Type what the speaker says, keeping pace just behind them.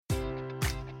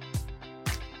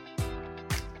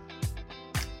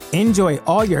Enjoy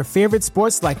all your favorite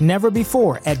sports like never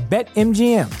before at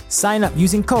BetMGM. Sign up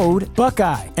using code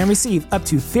Buckeye and receive up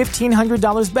to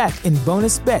 $1,500 back in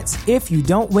bonus bets if you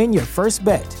don't win your first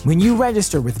bet. When you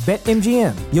register with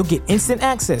BetMGM, you'll get instant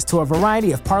access to a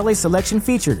variety of parlay selection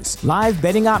features, live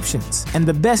betting options, and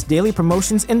the best daily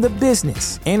promotions in the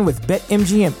business. And with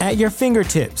BetMGM at your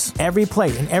fingertips, every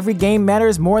play and every game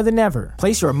matters more than ever.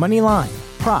 Place your money line,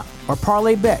 prop, or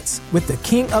parlay bets with the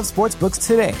king of sportsbooks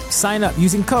today. Sign up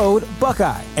using code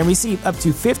Buckeye and receive up to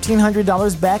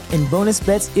 $1,500 back in bonus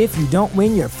bets if you don't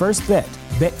win your first bet.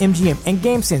 BetMGM and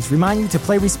GameSense remind you to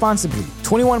play responsibly.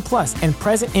 21 plus and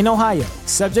present in Ohio,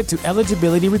 subject to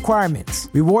eligibility requirements.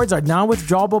 Rewards are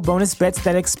non-withdrawable bonus bets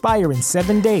that expire in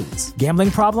 7 days. Gambling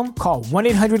problem? Call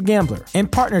 1-800-GAMBLER. In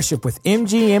partnership with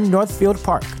MGM Northfield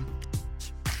Park.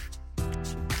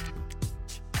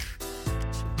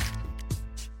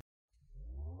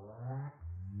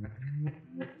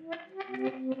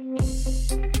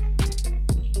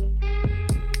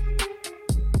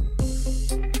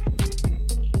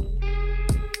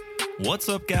 What's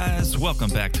up, guys? Welcome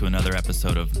back to another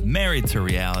episode of Married to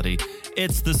Reality.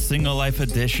 It's the Single Life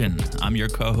Edition. I'm your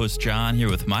co-host, John, here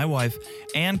with my wife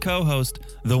and co-host,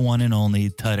 the one and only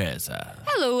Teresa.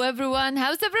 Hello, everyone.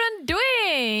 How's everyone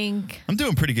doing? I'm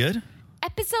doing pretty good.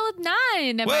 Episode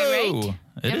 9, am Whoa! I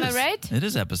right? Am I right? It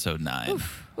is episode 9.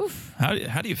 Oof. How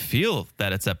do you feel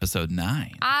that it's episode 9?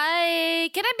 Can I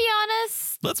be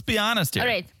honest? Let's be honest here. All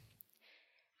right.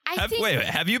 Wait,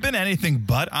 have you been anything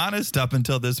but honest up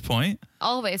until this point?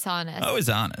 Always honest. Always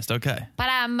honest. Okay. But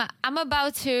I'm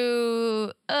about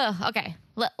to. Okay.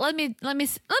 Let me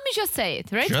just say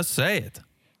it. Right. Just say it.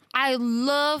 I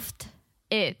loved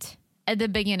it at the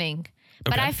beginning,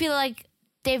 but Okay. I feel like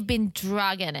they've been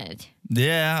dragging it.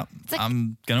 Yeah, It's like,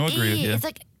 I'm gonna agree with you. It's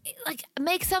like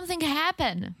make something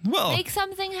happen. Well, make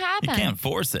something happen. You can't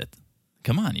force it.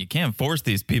 Come on, you can't force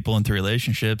these people into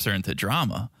relationships or into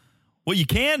drama. What you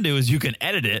can do is you can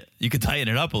edit it. You can tighten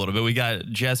it up a little bit. We got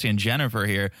Jesse and Jennifer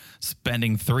here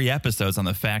spending 3 episodes on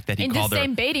the fact that he in called the her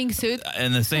same bathing suit.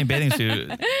 in the same bathing suit,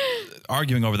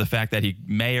 arguing over the fact that he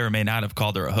may or may not have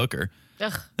called her a hooker.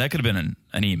 Ugh. That could have been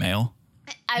an email.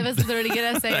 I was literally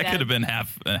gonna say that. That could have been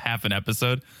half an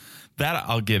episode. That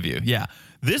I'll give you. Yeah.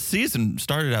 This season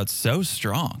started out so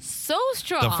strong. So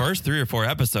strong. The first 3 or 4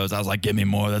 episodes, I was like, give me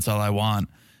more. That's all I want.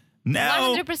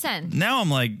 Now, 100%. Now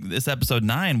I'm like, this episode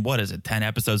 9, what is it, 10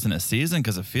 episodes in a season?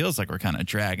 Because it feels like we're kind of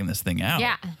dragging this thing out.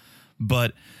 Yeah.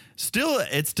 But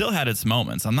it still had its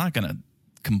moments. I'm not going to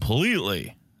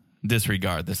completely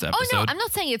disregard this episode. Oh, no, I'm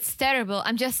not saying it's terrible.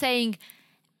 I'm just saying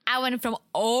I went from,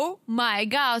 oh my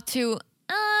God, to,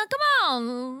 come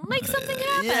on, make something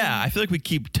happen. Yeah, I feel like we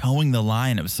keep towing the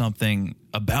line of something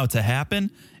about to happen,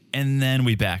 and then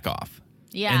we back off.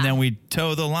 Yeah. And then we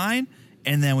tow the line,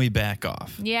 and then we back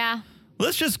off. Yeah.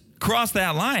 Let's just cross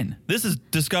that line. This is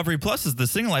Discovery Plus, is the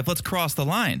Single Life. Let's cross the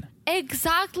line.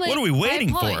 Exactly. What are we waiting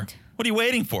for? point. What are you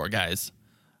waiting for, guys?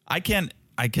 I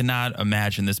cannot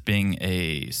imagine this being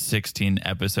a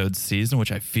 16-episode season,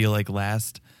 which I feel like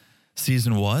last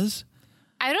season was.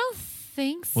 I don't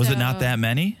think so. Was it not that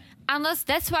many? Unless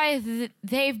that's why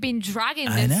they've been dragging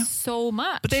I know. this so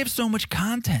much. But they have so much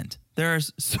content. There are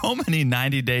so many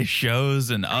 90-day shows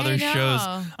and other shows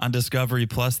on Discovery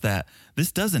Plus that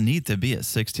this doesn't need to be a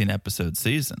 16-episode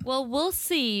season. Well, we'll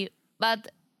see.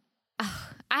 But I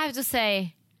have to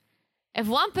say, if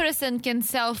one person can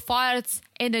sell farts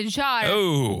in a jar,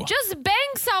 just bang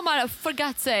someone, for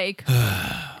God's sake.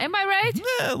 Am I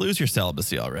right? Lose your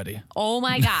celibacy already. Oh,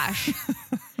 my gosh.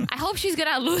 I hope she's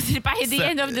going to lose it by the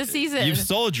end of the season. You've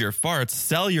sold your farts.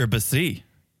 Sell your bacy.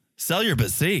 Sell your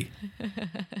bacy.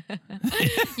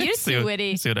 You're too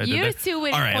witty. See what I did You're there? too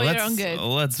witty All right, for your own good.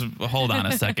 Let's hold on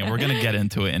a second. We're going to get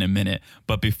into it in a minute.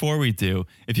 But before we do,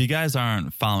 if you guys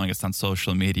aren't following us on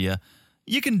social media,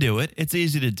 you can do it. It's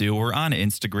easy to do. We're on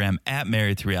Instagram at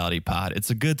Married to Reality Pod. It's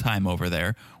a good time over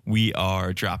there. We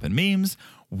are dropping memes.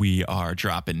 We are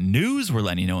dropping news. We're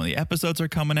letting you know when the episodes are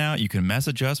coming out. You can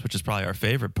message us, which is probably our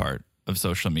favorite part of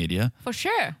social media. For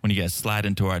sure. When you guys slide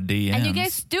into our DMs. And you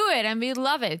guys do it, and we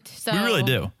love it. So we really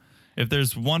do. If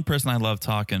there's one person I love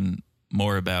talking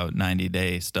more about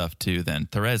 90-day stuff to than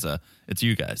Teresa, it's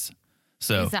you guys.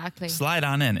 So exactly. Slide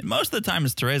on in. Most of the time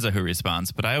it's Teresa who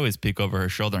responds, but I always peek over her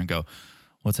shoulder and go,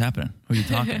 what's happening? Who are you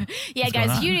talking? Yeah, What's going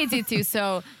guys, on? you need to too,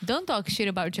 so don't talk shit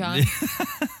about John.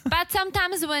 But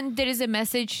sometimes when there is a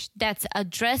message that's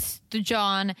addressed to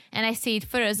John and I see it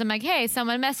first, I'm like, hey,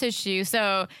 someone messaged you.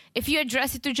 So if you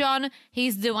address it to John,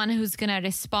 he's the one who's going to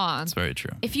respond. That's very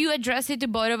true. If you address it to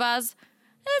both of us,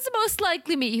 it's most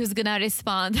likely me who's gonna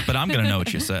respond. But I'm going to know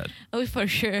what you said. Oh, for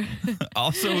sure.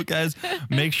 Also, guys,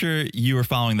 make sure you are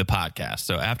following the podcast.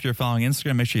 So after you're following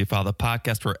Instagram, make sure you follow the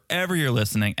podcast wherever you're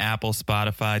listening. Apple,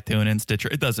 Spotify, TuneIn, Stitcher.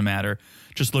 It doesn't matter.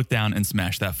 Just look down and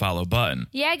smash that follow button.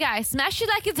 Yeah, guys, smash it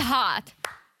like it's hot.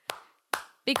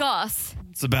 Because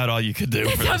It's about all you could do.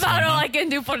 that's about all I can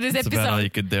do for this It's episode. about all you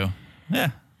could do. Yeah.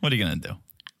 What are you going to do?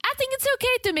 I think it's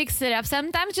okay to mix it up.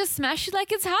 Sometimes just smash it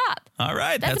like it's hot. All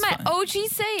right. That's my fine. OG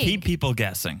saying. Keep people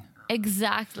guessing.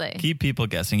 Exactly. Keep people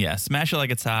guessing. Yeah. Smash it like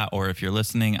it's hot. Or if you're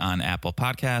listening on Apple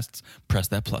Podcasts, press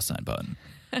that plus sign button.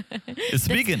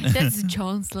 Speaking That's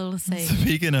John's little saying.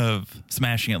 Speaking of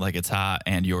smashing it like it's hot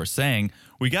and you're saying,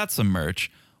 we got some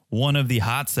merch. One of the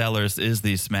hot sellers is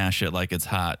the Smash It Like It's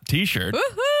Hot t-shirt.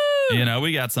 Woohoo! You know,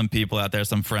 we got some people out there,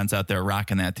 some friends out there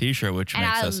rocking that t-shirt, which And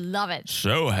makes I us love it.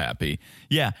 so happy.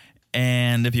 Yeah.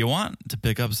 And if you want to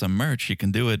pick up some merch, you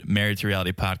can do it.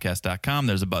 MarriedToRealityPodcast.com.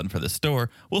 There's a button for the store.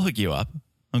 We'll hook you up.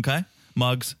 Okay?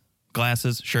 Mugs,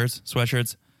 glasses, shirts,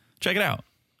 sweatshirts. Check it out.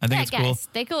 I think it's cool. Guys,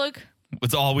 take a look.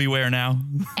 It's all we wear now.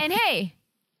 And hey,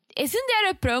 isn't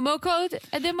there a promo code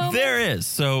at the moment? There is.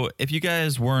 So if you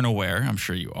guys weren't aware, I'm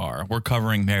sure you are, we're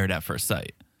covering Married at First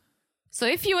Sight. So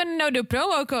if you want to know the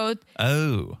promo code,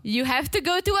 Oh. you have to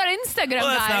go to our Instagram, Well,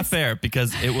 that's guys. not fair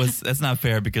because that's not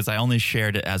fair because I only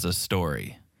shared it as a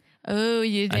story. Oh,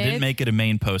 you did? I didn't make it a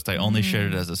main post. I only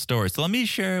shared it as a story. So let me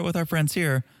share it with our friends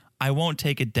here. I won't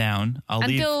take it down. I'll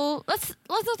leave. Let's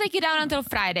not take it down until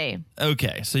Friday.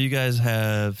 Okay, so you guys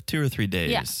have 2 or 3 days.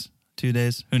 Yeah. 2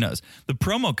 days? Who knows? The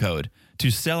promo code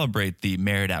to celebrate the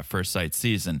Married at First Sight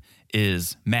season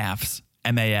is MAFS,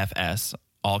 M-A-F-S,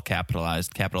 all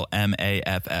capitalized, capital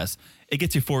M-A-F-S. It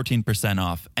gets you 14%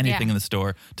 off anything Yeah. in the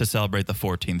store to celebrate the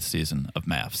 14th season of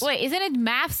MAFS. Wait, isn't it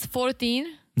MAFS 14?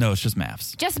 No, it's just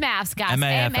MAFS. Just MAFS, guys.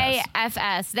 M-A-F-S.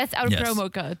 M-A-F-S. That's our Yes.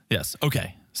 promo code. Yes,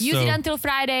 okay. Use it until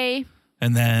Friday.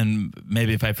 And then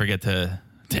maybe if I forget to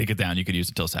take it down, you could use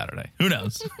it till Saturday. Who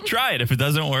knows? Try it. If it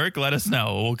doesn't work, let us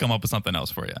know. We'll come up with something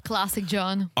else for you. Classic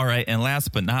John. All right. And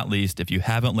last but not least, if you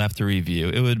haven't left a review,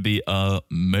 it would be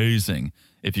amazing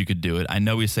if you could do it. I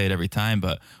know we say it every time,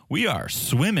 but we are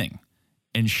swimming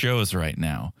in shows right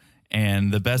now.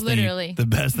 And the best Literally.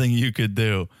 thing you could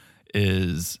do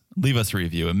is leave us a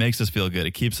review. It makes us feel good.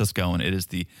 It keeps us going. It is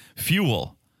the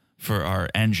fuel for our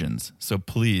engines. So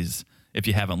please, if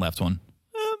you haven't left one,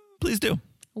 please do.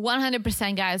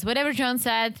 100%, guys. Whatever John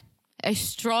said, I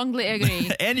strongly agree.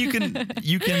 And you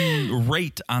can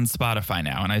rate on Spotify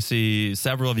now. And I see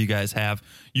several of you guys have.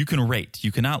 You can rate.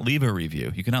 You cannot leave a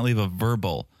review. You cannot leave a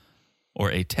verbal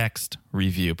or a text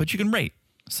review, but you can rate.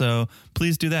 So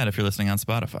please do that if you're listening on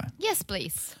Spotify. Yes,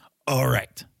 please. All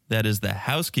right. That is the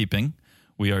housekeeping.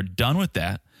 We are done with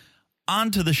that.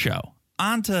 On to the show.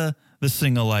 On to the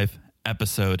Single Life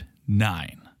episode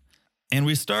 9. And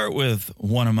we start with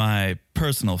one of my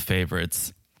personal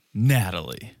favorites,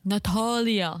 Natalie.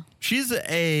 Natalia. She's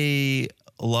a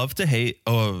love to hate,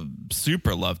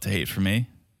 super love to hate for me.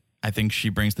 I think she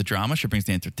brings the drama. She brings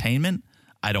the entertainment.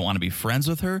 I don't want to be friends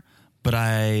with her, but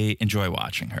I enjoy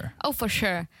watching her. Oh, for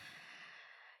sure.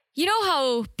 You know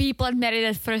how people at Married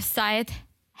at First Sight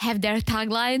have their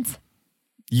taglines?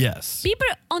 Yes. People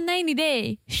on 90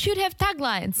 Day should have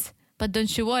taglines. But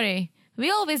don't you worry. We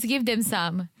always give them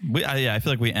some. I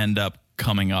feel like we end up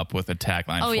coming up with a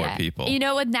tagline for people. You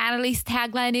know what Natalie's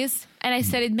tagline is? And I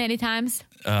said it many times.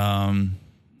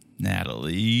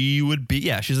 Natalie would be,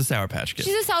 she's a Sour Patch Kid.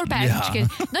 She's a Sour Patch Kid.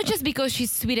 Not just because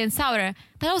she's sweet and sour,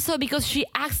 but also because she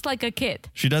acts like a kid.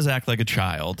 She does act like a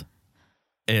child.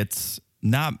 It's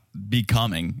not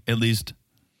becoming, at least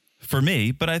for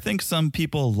me, but I think some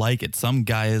people like it. Some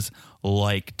guys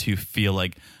like to feel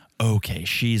like, okay,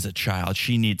 she's a child.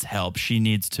 She needs help. She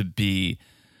needs to be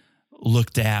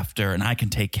looked after, and I can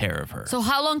take care of her. So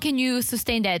how long can you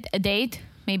sustain that? A date?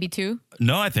 Maybe 2?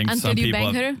 No, I think Until some you people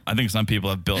bang have, her? I think some people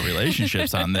have built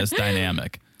relationships on this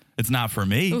dynamic. It's not for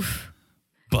me. Oof.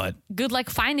 But Good luck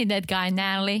finding that guy,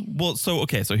 Natalie. well, so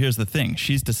here's the thing.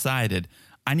 She's decided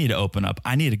I need to open up.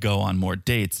 I need to go on more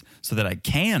dates so that I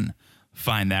can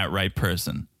find that right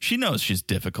person. She knows she's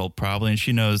difficult probably, and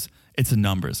she knows it's a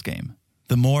numbers game.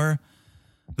 The more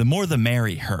the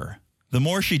marry her. The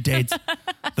more she dates,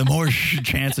 the more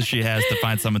chances she has to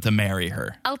find someone to marry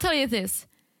her. I'll tell you this.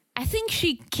 I think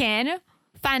she can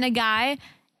find a guy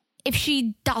if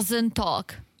she doesn't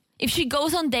talk. If she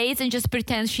goes on dates and just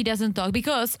pretends she doesn't talk,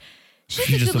 because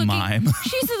she's just a mime.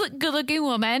 She's a good-looking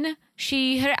woman.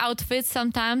 Her outfits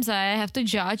sometimes I have to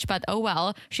judge, but oh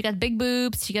well. She got big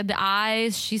boobs. She got the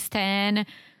eyes. She's tan.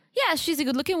 Yeah, she's a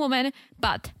good-looking woman.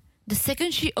 But the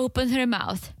second she opens her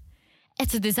mouth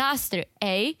it's a disaster.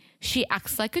 A, she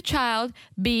acts like a child.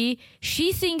 B,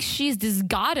 she thinks she's this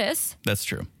goddess. That's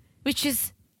true.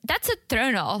 That's a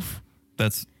turnoff.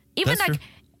 That's Even true.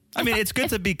 I mean, it's good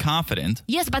to be confident.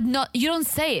 Yes, but you don't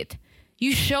say it.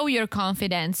 You show your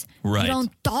confidence. Right. You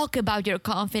don't talk about your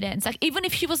confidence. Like, even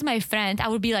if she was my friend, I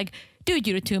would be like, dude,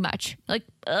 you're too much. Like,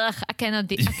 ugh, I cannot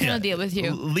deal with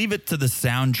you. Leave it to the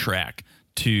soundtrack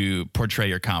to portray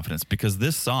your confidence, because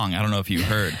this song, I don't know if you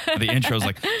heard, the intro is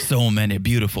like, so many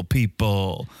beautiful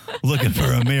people looking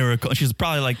for a miracle. And she's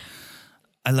probably like,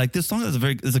 I like this song.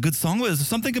 It's a good song. Is there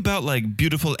something about like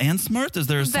beautiful and smart? Is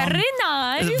there a song? Very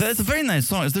nice. That's a very nice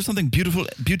song. Is there something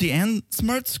beauty and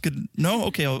smarts? No?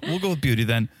 Okay, we'll go with beauty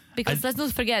then. Because let's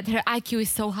not forget, her IQ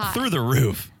is so high. Through the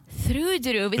roof. Through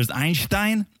the roof. There's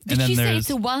Einstein. Did and then she say there's it's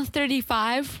a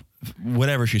 135?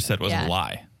 whatever she said was Yeah. a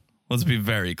lie. Let's be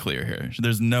very clear here.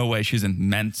 There's no way she's in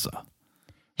Mensa.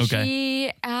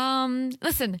 Okay.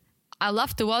 Listen, I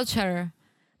love to watch her,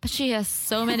 but she has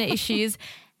so many issues.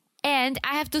 And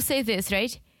I have to say this,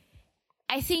 right?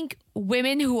 I think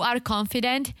women who are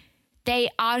confident, they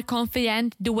are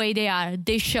confident the way they are.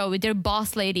 They show it. They're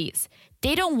boss ladies.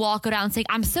 They don't walk around saying,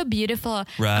 I'm so beautiful.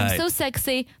 Right. I'm so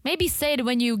sexy. Maybe say it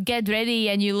when you get ready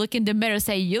and you look in the mirror,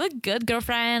 say, you look good,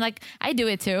 girlfriend. Like, I do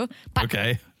it too. But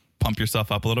Okay. Pump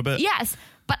yourself up a little bit. yes,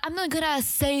 but I'm not gonna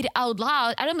say it out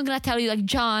loud. I'm not gonna tell you like,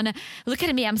 John, look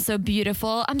at me. I'm so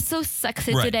beautiful. I'm so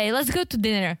sexy Right. today. Let's go to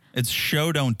dinner. It's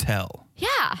show, don't tell.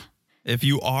 Yeah, If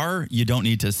you are, you don't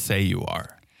need to say you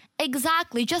are.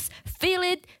 exactly. Just feel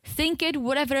it, think it,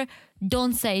 whatever.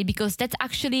 Don't say, because that's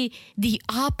actually the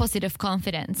opposite of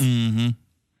confidence.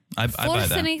 I buy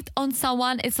Forcing that. it on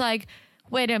someone, it's like,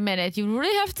 wait a minute, you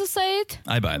really have to say it?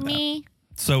 I buy that. Me?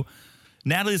 So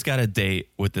Natalie's got a date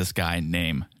with this guy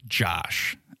named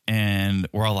Josh. And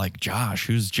we're all like, Josh?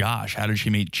 Who's Josh? How did she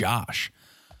meet Josh?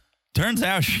 Turns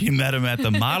out she met him at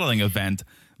the modeling event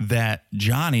that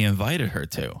Johnny invited her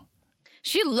to.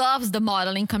 She loves the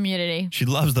modeling community. She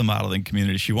loves the modeling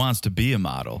community. She wants to be a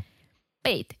model.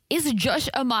 Wait, is Josh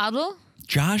a model?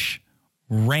 Josh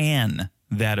ran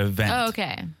that event. Oh,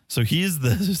 okay. So he's the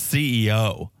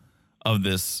CEO of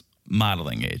this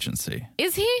modeling agency,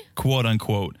 Is he? quote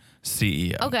unquote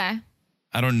CEO. Okay.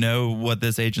 I don't know what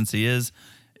this agency is.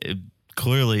 It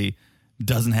clearly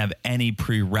doesn't have any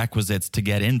prerequisites to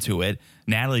get into it.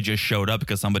 Natalie just showed up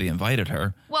because somebody invited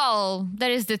her. Well,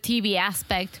 there is the TV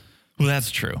aspect. Well,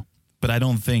 that's true. But I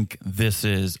don't think this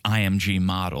is IMG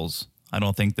Models. I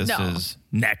don't think this No. is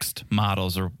Next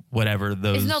Models or whatever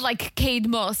those. It's not like Kate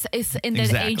Moss is in that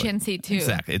Exactly. agency too.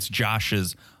 Exactly. It's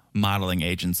Josh's modeling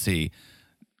agency,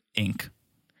 Inc.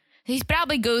 He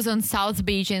probably goes on South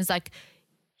Beach and is like,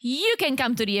 you can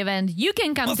come to the event. You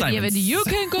can come Well, to it's the not event. even You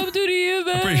can come to the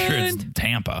event. I'm pretty sure it's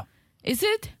Tampa. Is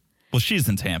it? Well, she's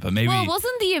in Tampa. Maybe Well,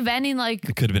 wasn't the event in like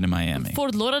it could have been in Miami.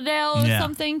 Fort Lauderdale or Yeah.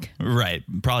 something? Right.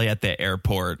 Probably at the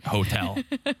airport hotel.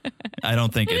 I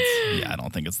don't think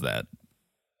it's that.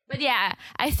 But yeah,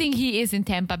 I think he is in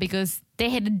Tampa because they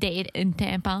had a date in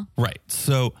Tampa. Right.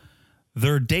 So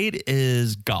their date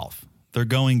is golf. They're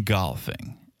going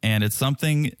golfing. And it's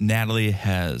something Natalie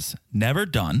has never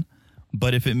done.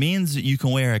 But if it means you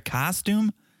can wear a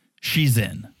costume, she's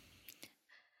in.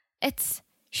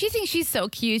 She thinks she's so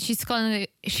cute. She's calling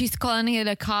it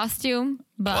a costume.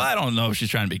 But Well, I don't know if she's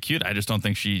trying to be cute. I just don't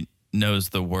think she knows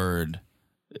the word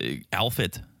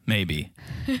outfit, maybe,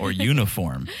 or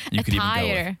uniform. You could even go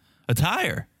with Attire.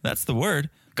 attire. That's the word.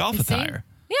 Golf You see? attire.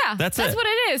 Yeah, That's that's it. what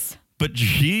it is. But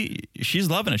she's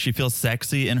loving it. She feels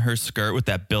sexy in her skirt with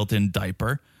that built-in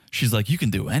diaper. She's like, you can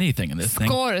do anything in this thing.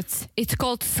 Skirts. It's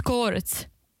called skirts.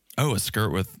 Oh, a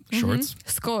skirt with shorts?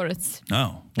 Skirts.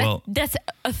 Oh, well, That's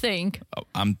a thing.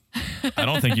 I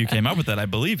don't think you came up with that. I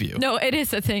believe you. No, it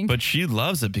is a thing. But she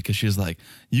loves it because she's like,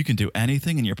 you can do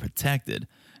anything and you're protected.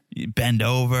 You bend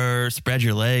over, spread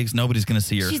your legs. Nobody's going to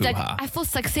see your She's like, hoo-ha. I feel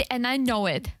sexy and I know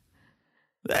it.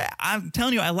 I'm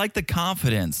telling you, I like the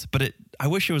confidence, but I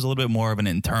wish it was a little bit more of an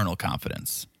internal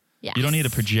confidence. Yes. You don't need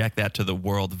to project that to the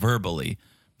world verbally.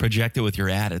 Project it with your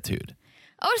attitude.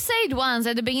 Or say it once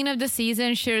at the beginning of the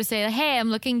season. Sure, say, hey, I'm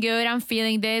looking good. I'm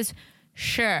feeling this.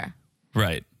 Sure.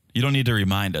 Right. You don't need to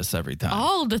remind us every time.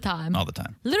 All the time. All the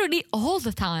time. Literally all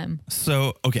the time.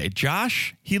 So, okay,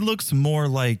 Josh, he looks more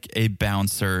like a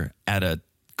bouncer at a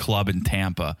club in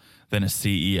Tampa than a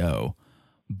CEO.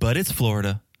 But it's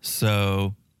Florida,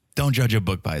 so don't judge a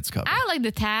book by its cover. I like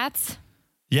the tats.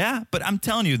 Yeah, but I'm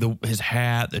telling you, his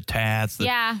hat, the tats,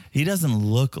 Yeah. he doesn't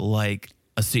look like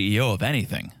a CEO of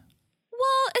anything.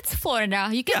 Well, it's Florida.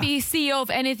 You can Yeah. be CEO of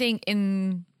anything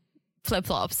in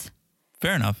flip-flops.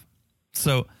 Fair enough.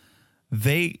 So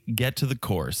they get to the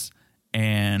course,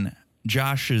 and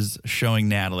Josh is showing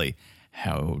Natalie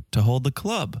how to hold the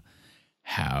club,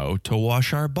 how to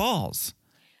wash our balls.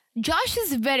 Josh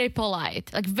is very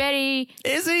polite. Like very...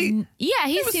 Is he? Yeah,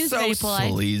 he was seems so very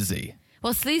polite. sleazy.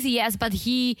 Well, sleazy, yes, but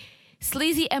he...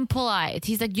 Sleazy and polite.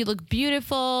 He's like, you look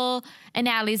beautiful. And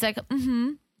Natalie's like,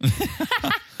 mm-hmm.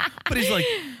 But he's like,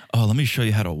 oh, let me show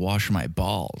you how to wash my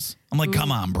balls. I'm like,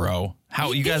 come on, bro.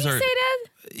 How you guys Did are... he say that?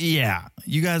 Yeah,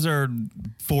 you guys are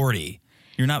 40.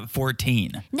 You're not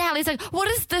 14. Natalie's like, what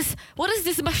is this? What is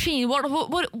this machine?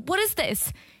 What is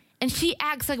this? And she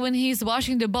acts like when he's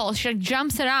washing the balls, she like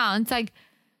jumps around. It's like,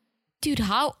 dude,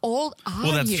 how old are you?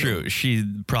 Well, that's true. She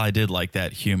probably did like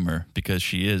that humor because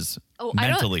she is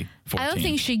mentally 14. I don't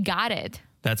think she got it.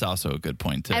 That's also a good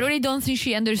point, too. I really don't think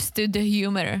she understood the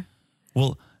humor.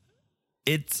 Well,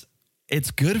 it's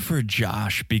good for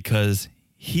Josh because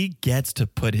he gets to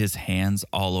put his hands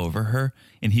all over her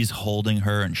and he's holding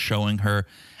her and showing her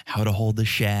how to hold the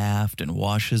shaft and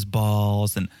wash his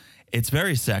balls. And it's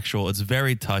very sexual. It's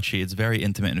very touchy. It's very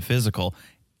intimate and physical.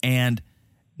 And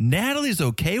Natalie's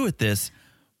okay with this,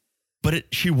 but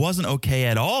she wasn't okay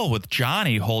at all with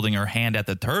Johnny holding her hand at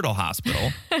the turtle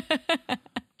hospital.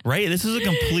 Right? This is a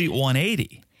complete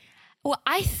 180. Well,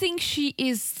 I think she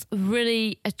is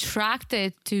really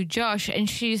attracted to Josh, and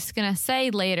she's going to say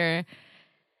later,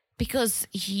 because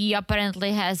he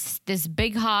apparently has this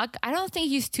big hug. I don't think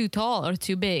he's too tall or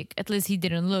too big. At least he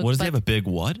didn't look. What does he have, a big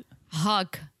what?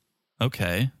 Hug.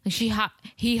 Okay. Like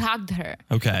he hugged her.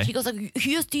 Okay. She goes like,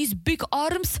 he has these big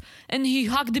arms, and he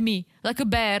hugged me like a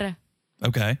bear.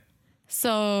 Okay.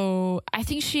 So I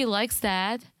think she likes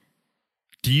that.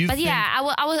 Do you? But think- yeah,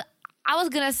 I was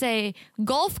gonna say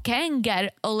golf can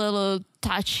get a little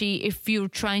touchy if you're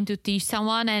trying to teach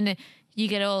someone and you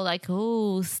get all like,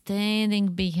 oh, standing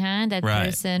behind that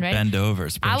person, right? Bend over,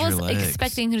 spread I was your legs.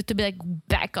 expecting her to be like,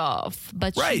 back off,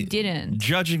 but she didn't.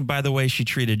 Judging by the way she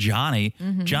treated Johnny,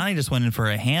 Johnny just went in for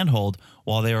a handhold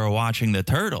while they were watching the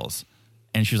turtles.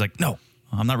 And she was like, no,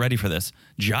 I'm not ready for this.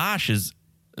 Josh is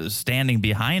standing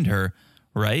behind her,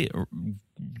 right?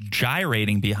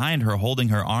 Gyrating behind her, holding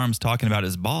her arms, talking about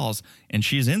his balls, and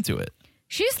she's into it.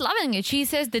 She's loving it. She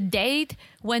says the date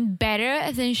went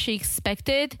better than she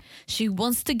expected. She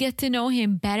wants to get to know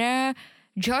him better.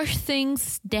 Josh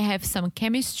thinks they have some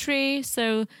chemistry.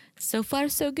 So far,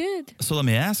 so good. So let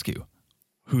me ask you,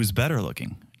 who's better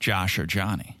looking, Josh or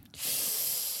Johnny?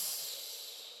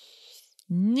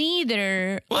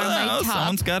 Neither are my top.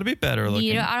 Someone's got to be better looking.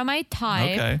 Neither are my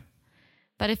type. Okay.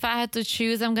 But if I had to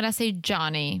choose, I'm going to say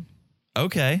Johnny.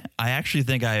 Okay. I actually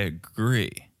think I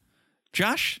agree.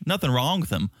 Josh, nothing wrong with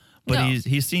him, but No.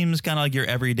 he seems kind of like your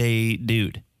everyday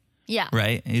dude, Yeah.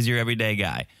 right? He's your everyday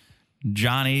guy.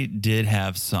 Johnny did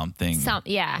have something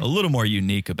Yeah. a little more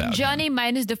unique about Johnny him.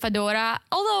 minus the fedora,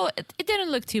 although it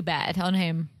didn't look too bad on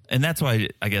him. And that's why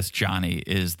I guess Johnny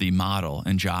is the model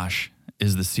and Josh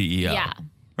is the CEO. Yeah.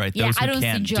 Right? Yeah, Those who I don't see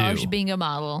can't Josh do, being a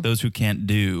model. those who can't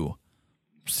do,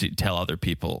 tell other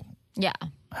people Yeah.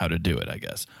 how to do it, I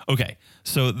guess. Okay,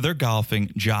 so they're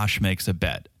golfing. Josh makes a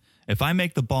bet. If I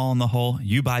make the ball in the hole,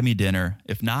 you buy me dinner.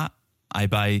 If not, I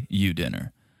buy you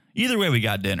dinner. Either way, we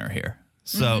got dinner here.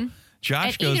 So Josh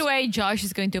And goes. either way, Josh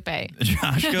is going to pay.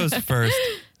 Josh goes first,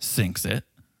 sinks it.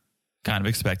 Kind of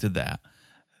expected that.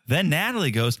 Then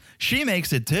Natalie goes. She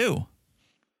makes it too.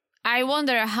 I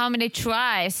wonder how many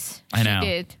tries I know. she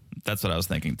did. That's what I was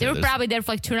thinking. They were probably there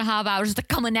for like 2.5 hours. Just like,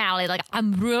 come on, Allie. Like,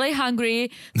 I'm really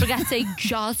hungry. For God's sake,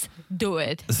 just do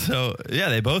it. So, yeah,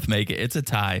 they both make it. It's a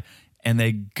tie. And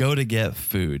they go to get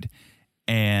food.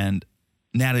 And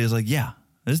Natalie's like, yeah,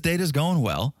 this date is going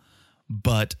well.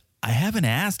 But I haven't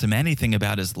asked him anything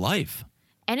about his life.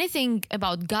 Anything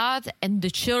about God and the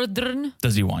children?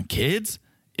 Does he want kids?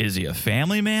 Is he a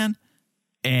family man?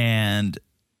 And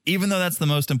even though that's the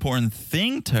most important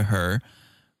thing to her,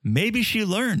 maybe she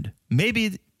learned.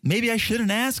 Maybe I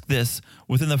shouldn't ask this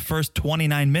within the first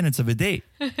 29 minutes of a date.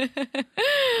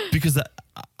 Because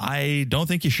I don't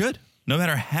think you should. No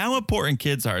matter how important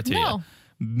kids are to you.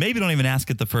 Maybe don't even ask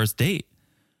at the first date.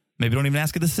 Maybe don't even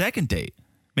ask at the second date.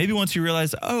 Maybe once you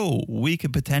realize, oh, we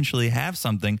could potentially have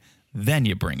something, then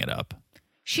you bring it up.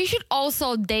 She should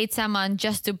also date someone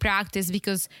just to practice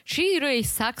because she really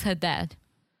sucks at that.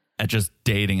 At just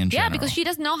dating in general. Yeah, because she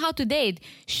doesn't know how to date.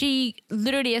 She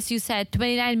literally, as you said,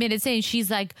 29 minutes in,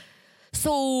 she's like,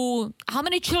 so how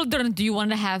many children do you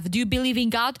want to have? Do you believe in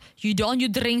God? You don't? You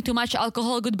drink too much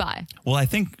alcohol? Goodbye. Well, I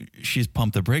think she's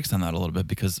pumped the brakes on that a little bit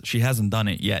because she hasn't done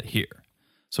it yet here.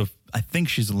 So I think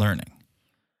she's learning.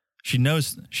 She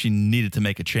knows she needed to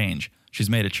make a change. She's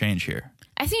made a change here.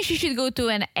 I think she should go to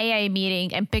an AA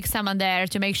meeting and pick someone there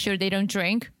to make sure they don't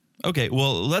drink. Okay,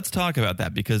 well, let's talk about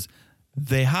that because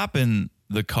they hop in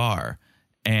the car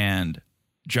and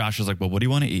Josh is like, well, what do you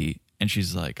want to eat? And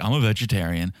she's like, I'm a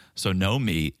vegetarian, so no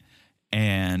meat.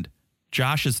 And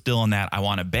Josh is still in that I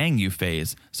want to bang you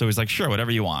phase. So he's like, sure,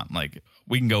 whatever you want. Like,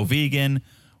 we can go vegan.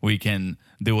 We can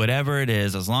do whatever it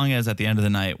is. As long as at the end of the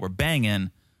night we're banging,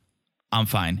 I'm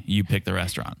fine. You pick the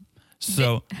restaurant.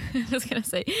 So I was going to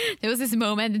say, there was this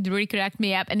moment that really cracked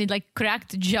me up, and it like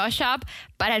cracked Josh up,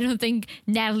 but I don't think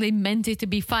Natalie meant it to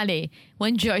be funny.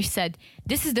 When Josh said,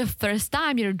 this is the first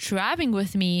time you're driving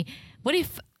with me. What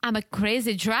if I'm a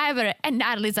crazy driver? And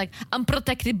Natalie's like, I'm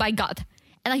protected by God.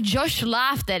 And like Josh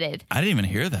laughed at it. I didn't even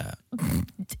hear that.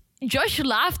 Josh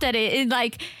laughed at it, and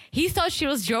like he thought she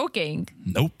was joking.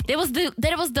 Nope. There was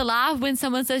the laugh when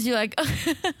someone says you're like,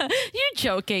 you're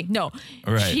joking. No,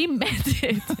 right. She meant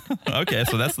it. Okay,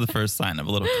 so that's the first sign of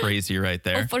a little crazy right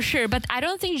there. Oh, for sure. But I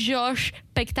don't think Josh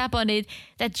picked up on it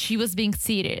that she was being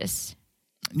serious.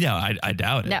 Yeah, I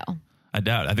doubt it. No. I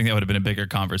doubt it. I think that would have been a bigger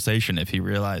conversation if he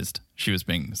realized she was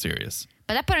being serious.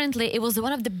 But apparently it was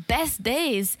one of the best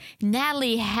days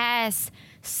Natalie has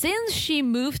since she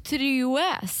moved to the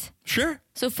U.S. Sure.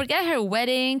 So forget her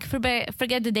wedding,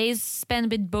 forget the days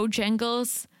spent with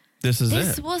Bojangles. This is it.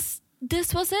 This was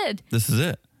it. This is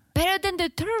it. Better than the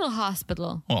Turtle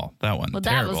Hospital. Well, that one. Well,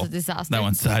 terrible. that was a disaster. That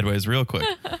went sideways real quick.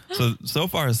 So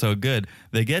far, so good.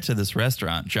 They get to this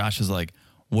restaurant. Josh is like,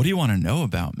 what do you want to know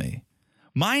about me?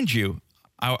 Mind you,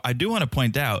 I do want to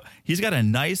point out, he's got a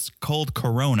nice cold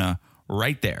Corona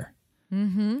right there.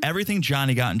 Mm-hmm. Everything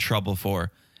Johnny got in trouble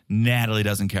for, Natalie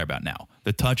doesn't care about now.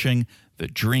 The touching, the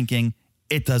drinking,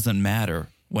 it doesn't matter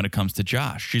when it comes to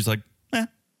Josh. She's like,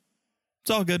 it's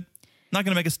all good. Not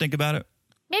going to make a stink about it.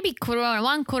 Maybe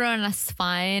one Corona's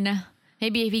fine.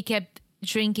 Maybe if he kept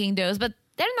drinking those. But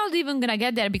they're not even going to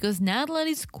get there because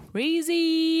Natalie's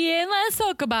crazy. And let's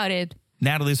talk about it.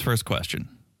 Natalie's first question.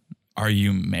 Are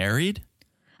you married?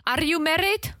 Are you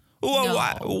married? Well,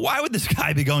 No. why would this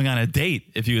guy be going on a date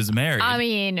if he was married? I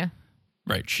mean...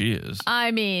 Right, she is.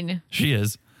 She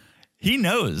is. He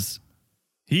knows.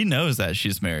 He knows that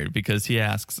she's married because he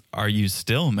asks, are you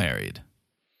still married?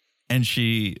 And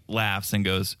she laughs and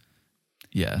goes,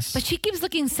 yes. But she keeps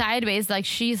looking sideways like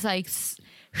she's like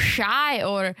shy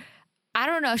or I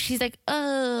don't know. She's like,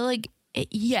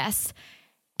 yes.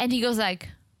 And he goes like,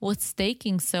 what's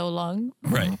taking so long?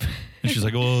 Right. And she's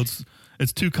like, well,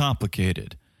 it's too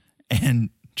complicated. And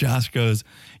Josh goes,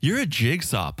 you're a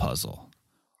jigsaw puzzle.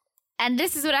 And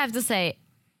this is what I have to say.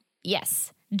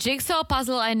 Yes, jigsaw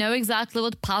puzzle. I know exactly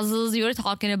what puzzles you're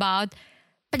talking about.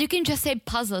 But you can just say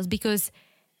puzzles because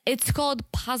it's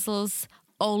called puzzles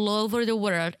all over the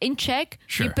world. In Czech,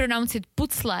 Sure. you pronounce it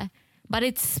puzzle, but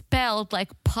it's spelled like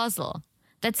puzzle.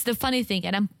 That's the funny thing.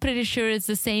 And I'm pretty sure it's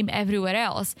the same everywhere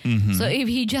else. Mm-hmm. So if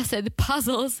he just said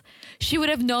puzzles, she would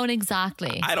have known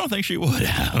exactly. I don't think she would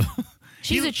have.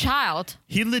 She's a child.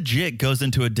 He legit goes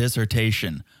into a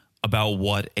dissertation about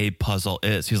what a puzzle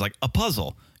is. He's like, a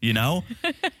puzzle, you know?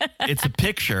 It's a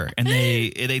picture, and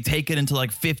they take it into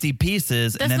like 50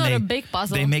 pieces. That's and then not they, a big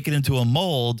puzzle. They make it into a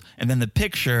mold, and then the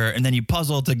picture, and then you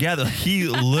puzzle it together. He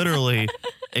literally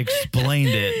explained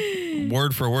it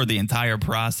word for word, the entire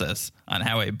process on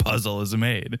how a puzzle is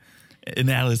made. And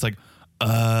Natalie's like,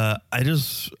 I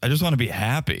just want to be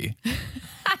happy.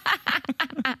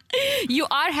 You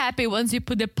are happy once you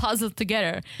put the puzzle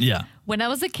together. Yeah. When I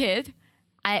was a kid,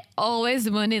 I always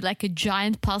wanted like a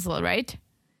giant puzzle, right?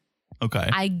 Okay.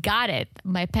 I got it.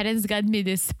 My parents got me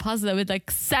this puzzle with like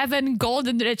 7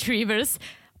 golden retrievers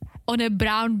on a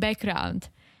brown background.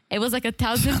 It was like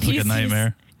 1,000 Sounds pieces. like a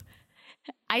nightmare.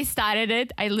 I started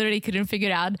it. I literally couldn't figure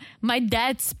it out. My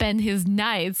dad spent his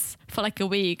nights for like a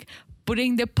week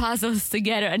putting the puzzles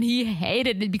together, and he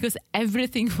hated it because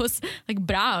everything was like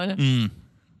brown.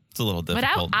 It's a little But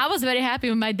difficult. I was very happy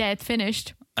when my dad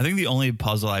finished. I think the only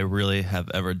puzzle I really have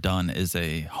ever done is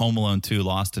a Home Alone 2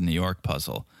 Lost in New York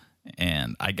puzzle.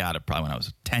 And I got it probably when I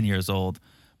was 10 years old.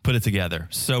 Put it together.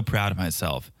 So proud of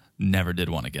myself. Never did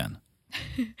one again.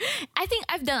 I think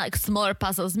I've done like smaller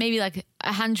puzzles, maybe like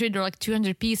 100 or like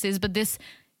 200 pieces. But that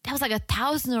was like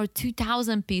 1,000 or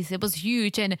 2,000 pieces. It was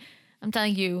huge. And I'm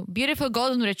telling you, beautiful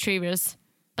golden retrievers.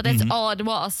 But that's all it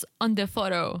was on the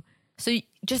photo. So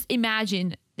just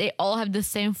imagine they all have the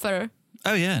same fur.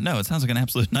 Oh, yeah. No, it sounds like an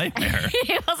absolute nightmare.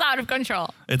 It was out of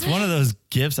control. It's one of those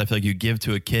gifts I feel like you give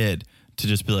to a kid to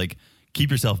just be like,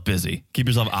 keep yourself busy, keep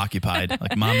yourself occupied.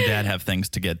 Like mom and dad have things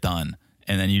to get done.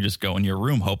 And then you just go in your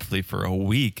room, hopefully for a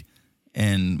week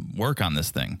and work on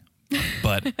this thing.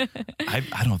 But I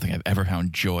don't think I've ever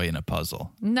found joy in a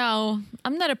puzzle. No,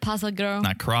 I'm not a puzzle girl.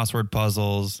 Not crossword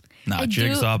puzzles, not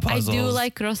jigsaw puzzles. I do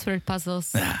like crossword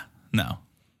puzzles. No,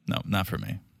 not for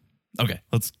me. Okay,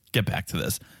 let's get back to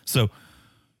this. So,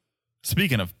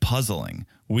 speaking of puzzling,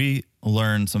 we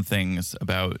learned some things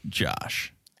about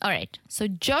Josh. All right. So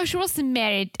Josh was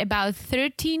married about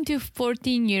 13 to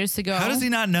 14 years ago. How does he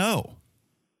not know?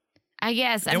 I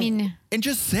guess. And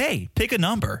just pick a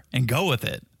number and go with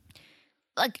it.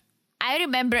 Like, I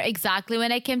remember exactly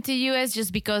when I came to US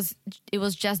just because it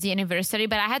was just the anniversary,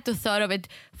 but I had to thought of it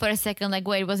for a second. Like,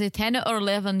 wait, was it 10 or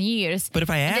 11 years? But if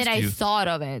I asked you, then I thought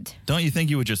of it. Don't you think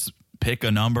you would just pick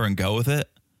a number and go with it?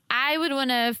 I would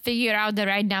want to figure out the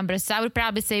right number. So I would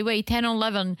probably say, wait, 10 or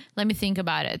 11. Let me think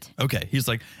about it. Okay. He's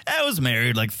like, I was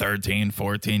married like 13,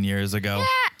 14 years ago. Yeah,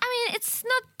 I mean, it's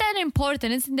not that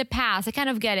important. It's in the past. I kind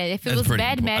of get it. If it was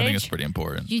bad marriage, I think it's pretty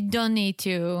important. You don't need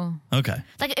to. Okay.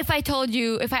 Like if I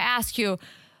ask you,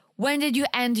 when did you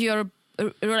end your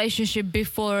relationship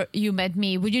before you met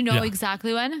me? Would you know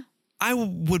exactly when? I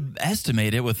would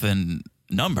estimate it with a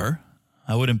number.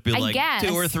 I wouldn't be like guess.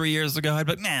 2 or 3 years ago. I'd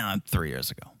be like, nah, 3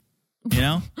 years ago. You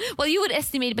know? Well, you would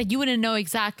estimate, but you wouldn't know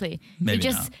exactly. Maybe he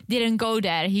just didn't go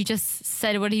there. He just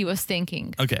said what he was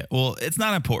thinking. Okay, well, it's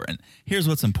not important. Here's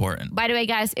what's important. By the way,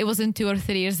 guys, it wasn't 2 or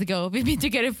 3 years ago. We've been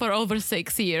together for over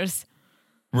 6 years.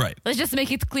 Right. Let's just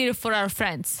make it clear for our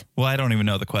friends. Well, I don't even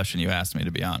know the question you asked me,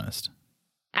 to be honest.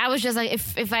 I was just like,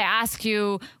 if I ask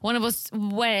you when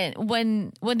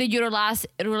did your last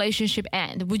relationship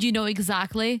end? Would you know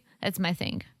exactly? That's my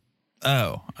thing.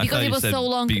 Oh, I because thought it you was said so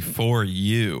long before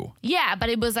you. Yeah, but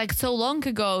it was like so long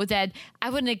ago that I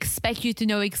wouldn't expect you to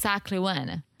know exactly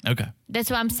when. Okay.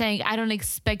 That's why I'm saying I don't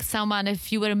expect someone,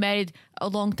 if you were married a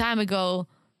long time ago,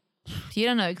 you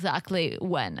don't know exactly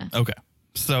when. Okay.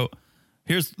 So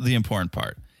here's the important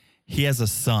part. He has a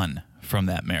son from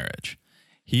that marriage.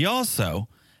 He also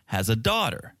has a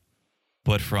daughter,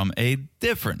 but from a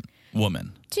different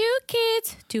woman. 2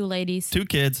 kids, 2 ladies. 2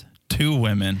 kids, 2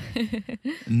 women.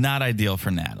 Not ideal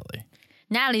for Natalie.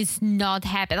 Natalie's not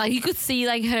happy. Like you could see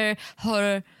like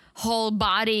her whole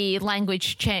body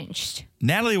language changed.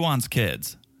 Natalie wants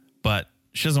kids, but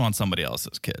she doesn't want somebody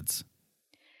else's kids.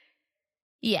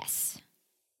 Yes.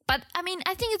 But I mean,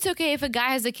 I think it's okay if a guy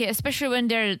has a kid, especially when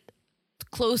they're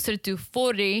closer to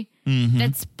 40. Mm-hmm.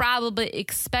 That's probably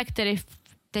expected if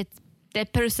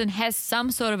that person has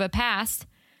some sort of a past.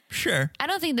 Sure. I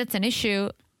don't think that's an issue.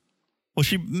 Well,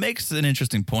 she makes an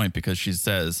interesting point because she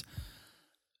says,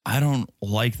 I don't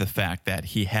like the fact that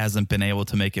he hasn't been able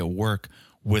to make it work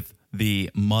with the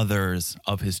mothers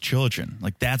of his children.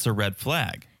 Like, that's a red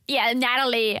flag. Yeah,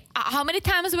 Natalie, how many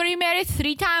times were you married?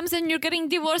 3 times and you're getting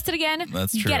divorced again?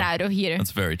 That's true. Get out of here.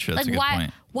 That's very true. That's a good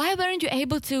point. Why weren't you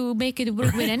able to make it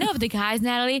work with any of the guys,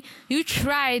 Natalie? You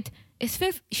tried.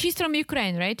 She's from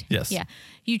Ukraine, right? Yes. Yeah.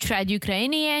 You tried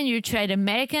Ukrainian, you tried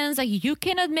Americans. Like, you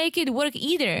cannot make it work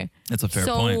either. That's a fair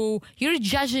point. So you're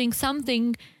judging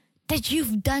something that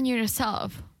you've done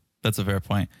yourself. That's a fair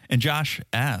point. And Josh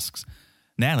asks,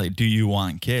 Natalie, do you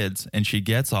want kids? And she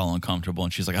gets all uncomfortable.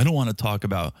 And she's like, I don't want to talk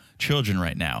about children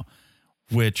right now,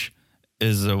 which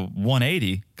is a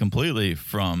 180 completely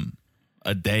from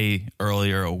a day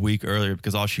earlier, a week earlier,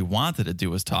 because all she wanted to do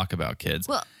was talk about kids.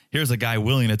 Well, here's a guy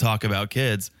willing to talk about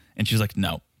kids. And she's like,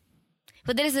 no.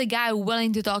 But there's a guy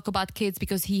willing to talk about kids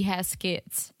because he has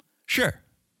kids. Sure.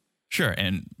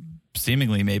 And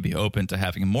seemingly maybe open to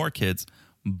having more kids.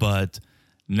 But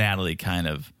Natalie kind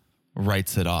of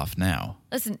writes it off now.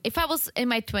 Listen, if I was in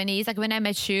my 20s, like when I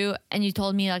met you and you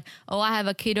told me like, oh, I have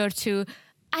a kid or 2,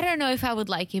 I don't know if I would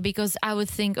like it because I would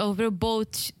think, oh, we're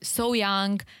both so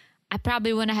young. I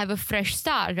probably want to have a fresh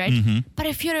start, right? Mm-hmm. But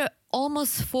if you're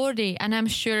almost 40, and I'm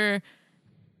sure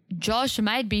Josh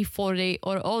might be 40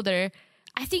 or older,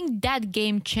 I think that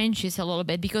game changes a little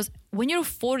bit because when you're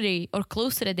 40 or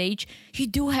close to that age, you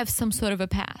do have some sort of a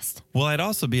past. Well, I'd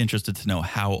also be interested to know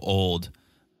how old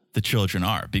the children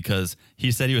are because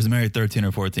he said he was married 13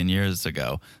 or 14 years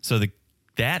ago. So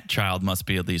that child must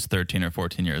be at least 13 or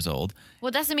 14 years old.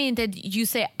 Well, doesn't mean that you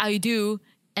say, I do,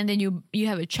 and then you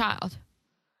have a child.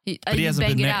 But he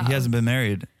hasn't been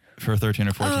married for 13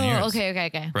 or 14 years.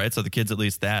 Okay. Right? So the kid's at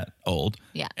least that old.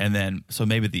 Yeah. And then, so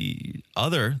maybe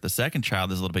the second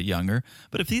child is a little bit younger.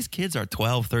 But if these kids are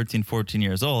 12, 13, 14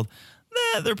 years old,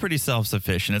 they're pretty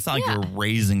self-sufficient. It's not like you're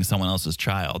raising someone else's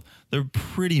child. They're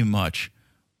pretty much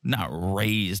not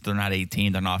raised. They're not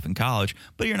 18. They're not off in college.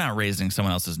 But you're not raising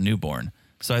someone else's newborn.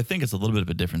 So I think it's a little bit of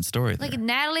a different story there. Like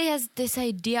Natalie has this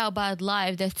idea about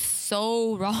life that's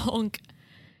so wrong.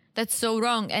 That's so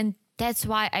wrong. And that's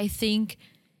why I think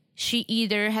she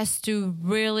either has to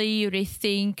really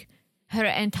rethink her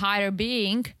entire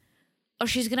being or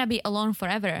she's going to be alone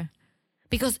forever.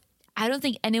 Because I don't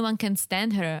think anyone can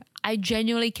stand her. I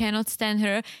genuinely cannot stand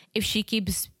her if she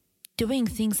keeps doing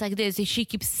things like this, if she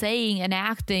keeps saying and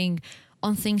acting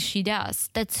on things she does,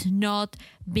 that's not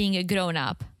being a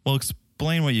grown-up. Well,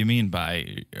 explain what you mean by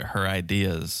her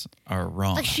ideas are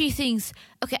wrong. Like she thinks,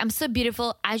 okay, I'm so beautiful.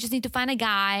 I just need to find a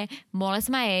guy, more or less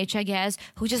my age, I guess,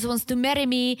 who just wants to marry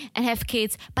me and have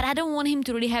kids. But I don't want him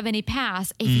to really have any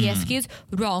past. If he has kids,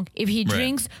 wrong. If he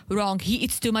drinks, wrong. He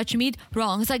eats too much meat,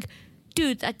 wrong. It's like,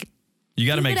 dude, like you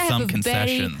got to make some have a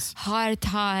concessions. Very hard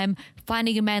time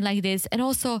finding a man like this, and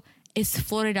also it's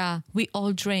Florida. We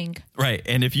all drink. Right,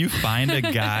 and if you find a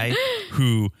guy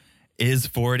who is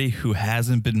 40, who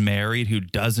hasn't been married, who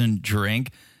doesn't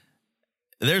drink,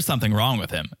 there's something wrong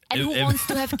with him. And who wants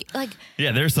to have, like...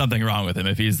 Yeah, there's something wrong with him.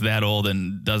 If he's that old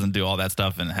and doesn't do all that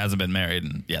stuff and hasn't been married,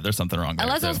 and yeah, there's something wrong there,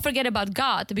 and let's too. not forget about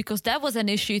God, because that was an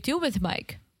issue, too, with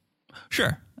Mike.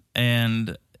 Sure.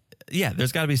 And yeah,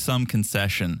 there's got to be some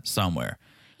concession somewhere.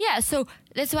 Yeah, so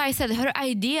that's why I said her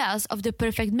ideas of the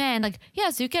perfect man, like,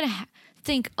 yes, you can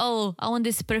think, oh, I want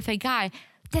this perfect guy.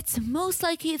 That's most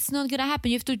likely it's not going to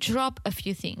happen. You have to drop a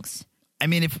few things. I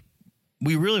mean, if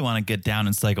we really want to get down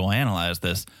and psychoanalyze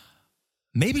this,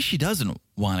 maybe she doesn't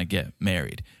want to get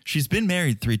married. She's been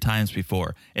married 3 times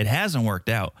before. It hasn't worked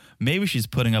out. Maybe she's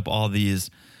putting up all these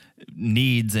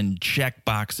needs and check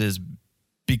boxes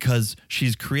because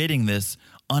she's creating this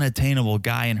unattainable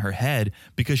guy in her head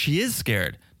because she is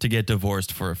scared to get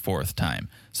divorced for a 4th time.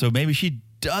 So maybe she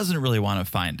doesn't really want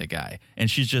to find a guy, and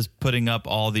she's just putting up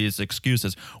all these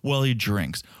excuses. Well, he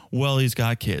drinks. Well, he's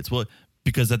got kids. Well,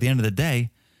 because at the end of the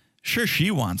day, sure, she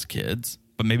wants kids,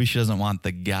 but maybe she doesn't want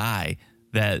the guy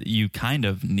that you kind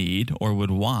of need or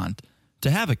would want to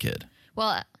have a kid.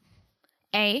 Well,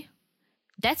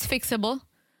 that's fixable.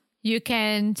 You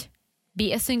can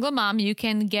be a single mom. You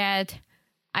can get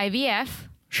IVF.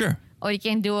 Sure. Or you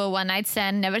can do a one-night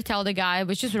stand, never tell the guy,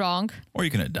 which is wrong. Or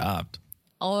you can adopt.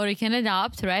 Or you can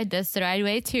adopt, right? That's the right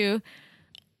way too.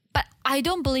 But I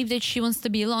don't believe that she wants to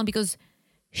be alone because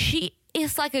she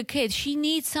is like a kid. She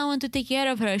needs someone to take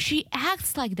care of her. She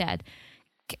acts like that.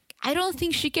 I don't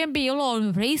think she can be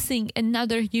alone raising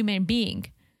another human being.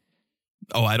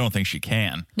 Oh, I don't think she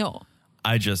can. No.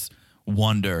 I just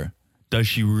wonder, does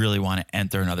she really want to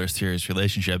enter another serious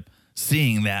relationship,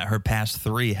 seeing that her past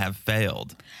 3 have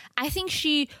failed? I think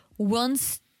she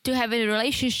wants to have a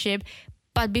relationship,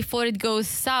 but before it goes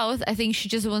south, I think she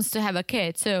just wants to have a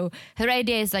kid. So her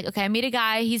idea is like, okay, I meet a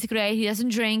guy. He's great. He doesn't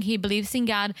drink. He believes in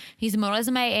God. He's more or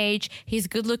less my age. He's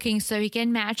good looking, so he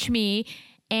can match me.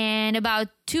 And about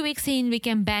 2 weeks in, we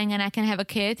can bang and I can have a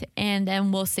kid, and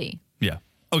then we'll see. Yeah.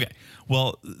 Okay.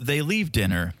 Well, they leave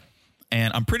dinner,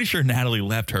 and I'm pretty sure Natalie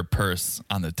left her purse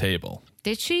on the table.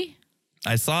 Did she?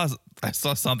 I saw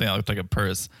something that looked like a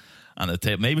purse on the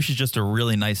table. Maybe she's just a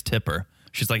really nice tipper.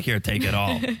 She's like, here, take it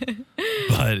all.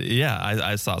 But yeah,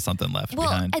 I saw something left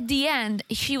behind. Well, at the end,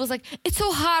 she was like, it's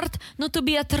so hard not to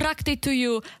be attracted to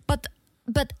you, but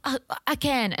I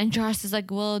can. And Josh is like,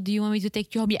 well, do you want me to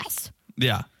take you home? Yes.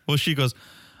 Yeah. Well, she goes,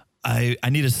 I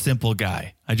need a simple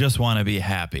guy. I just want to be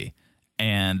happy.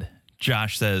 And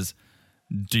Josh says,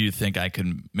 do you think I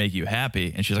can make you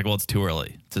happy? And she's like, well, it's too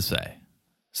early to say.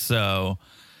 So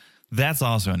that's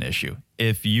also an issue.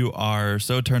 If you are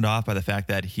so turned off by the fact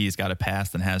that he's got a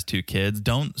past and has 2 kids,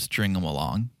 don't string him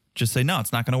along. Just say, no,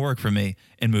 it's not going to work for me,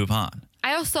 and move on.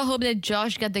 I also hope that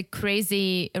Josh got the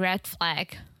crazy red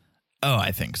flag. Oh,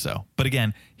 I think so. But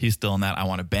again, he's still in that I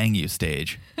want to bang you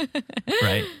stage,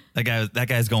 right? That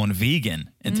guy's going vegan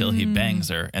until he bangs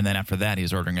her. And then after that,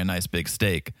 he's ordering a nice big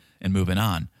steak and moving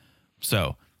on.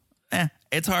 So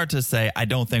it's hard to say. I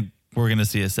don't think we're going to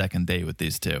see a second date with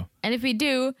these 2. And if we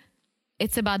do,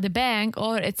 it's about the bang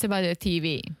or it's about the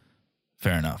TV.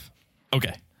 Fair enough.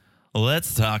 Okay.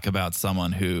 Let's talk about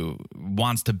someone who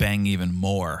wants to bang even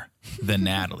more than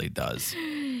Natalie does.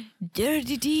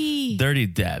 Dirty D. Dirty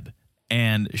Deb.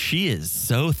 And she is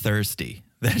so thirsty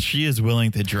that she is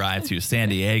willing to drive to San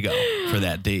Diego for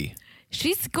that D.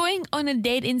 She's going on a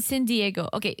date in San Diego.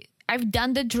 Okay, I've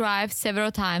done the drive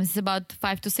several times. It's about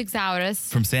 5 to 6 hours.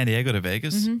 From San Diego to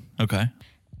Vegas? Mm-hmm. Okay.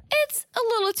 It's a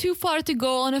little too far to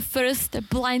go on a first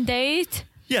blind date.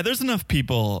 Yeah, there's enough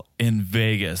people in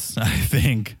Vegas, I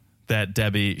think, that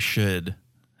Debbie should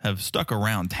have stuck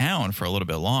around town for a little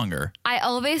bit longer. I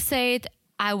always say it.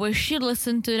 I wish she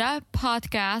listened to that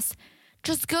podcast.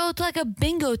 Just go to like a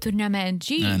bingo tournament.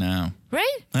 Gee. I know.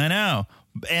 Right? I know.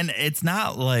 And it's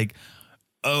not like,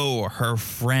 oh, her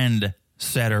friend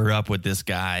set her up with this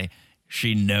guy.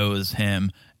 She knows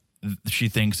him. She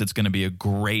thinks it's going to be a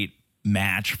great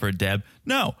match for Deb.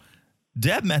 No.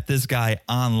 Deb met this guy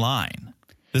online.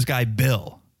 This guy,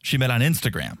 Bill. She met on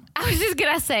Instagram. I was just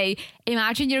gonna say,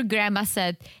 imagine your grandma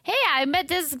said, "Hey, I met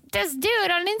this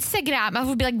dude on Instagram." I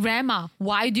would be like, "Grandma,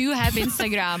 why do you have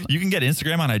Instagram?" You can get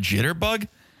Instagram on a jitterbug?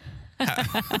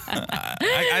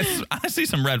 I see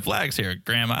some red flags here,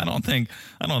 Grandma. I don't think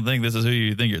this is who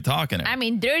you think you're talking to. I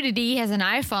mean, Dirty D has an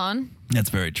iPhone. That's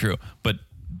very true. But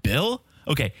Bill?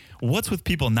 Okay, what's with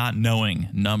people not knowing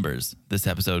numbers this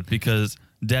episode? Because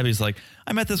Debbie's like,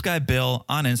 I met this guy Bill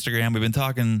on Instagram. We've been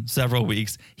talking several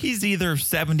weeks. He's either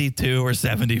 72 or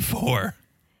 74.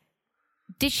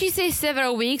 Did she say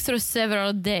several weeks or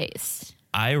several days?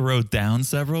 I wrote down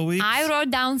several weeks. I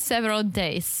wrote down several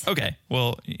days. Okay,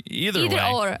 well, either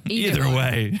Either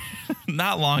way,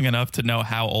 not long enough to know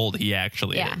how old he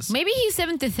actually is. Maybe he's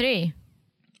 73.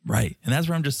 Right. And that's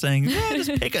where I'm just saying,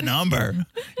 just pick a number.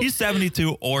 He's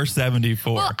 72 or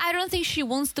 74. Well, I don't think she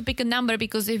wants to pick a number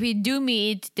because if we do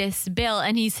meet this Bill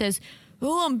and he says,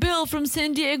 "Oh, I'm Bill from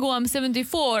San Diego, I'm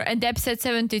 74," and Deb said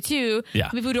 72,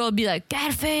 we would all be like,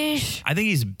 catfish. I think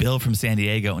he's Bill from San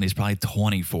Diego and he's probably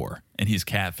 24 and he's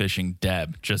catfishing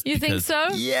Deb. You think so?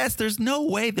 Yes, there's no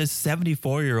way this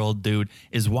 74-year-old dude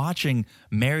is watching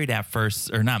not Married at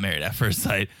First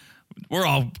Sight. We're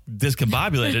all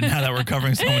discombobulated now that we're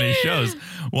covering so many shows.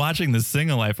 Watching The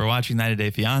Single Life or watching 90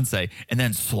 Day Fiancé and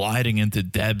then sliding into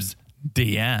Deb's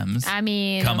DMs. I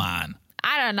mean, come on.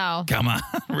 I don't know. Come on.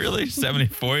 Really?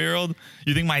 74-year-old?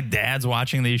 You think my dad's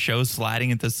watching these shows sliding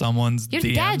into someone's DMs?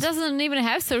 Your dad doesn't even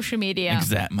have social media.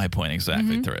 My point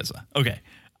exactly, Teresa. Okay.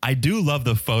 I do love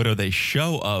the photo they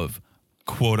show of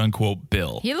quote unquote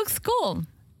Bill. He looks cool.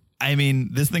 I mean,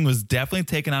 this thing was definitely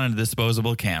taken on a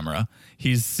disposable camera.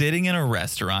 He's sitting in a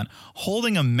restaurant,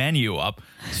 holding a menu up,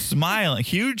 smiling,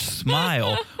 huge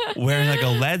smile, wearing like a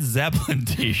Led Zeppelin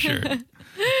t-shirt.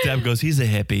 Deb goes, he's a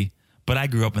hippie, but I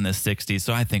grew up in the 60s,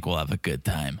 so I think we'll have a good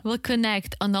time. We'll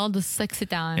connect on all the sexy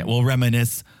time. Yeah, we'll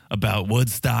reminisce about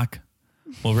Woodstock.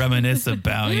 We'll reminisce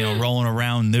about, rolling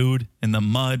around nude in the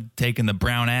mud, taking the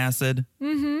brown acid. Yeah.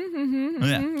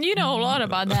 You know a lot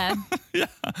about that. Yeah.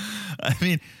 I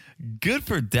mean, good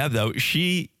for Deb, though.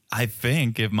 She, I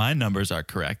think, if my numbers are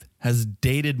correct, has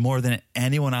dated more than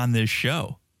anyone on this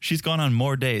show. She's gone on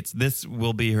more dates. This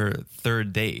will be her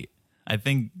third date. I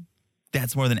think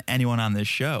that's more than anyone on this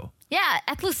show. Yeah,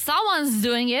 at least someone's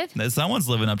doing it. Someone's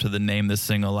living up to the name The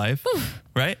Single Life,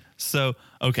 right? So,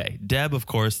 okay, Deb, of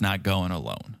course, not going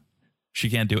alone. She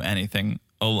can't do anything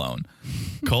alone.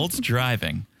 Colt's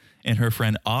driving, and her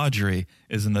friend Audrey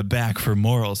is in the back for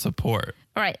moral support.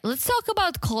 All right, let's talk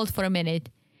about Colt for a minute.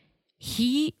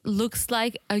 He looks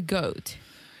like a goat.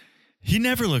 He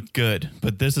never looked good,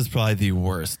 but this is probably the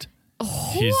worst.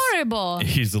 Horrible.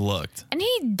 He's looked. And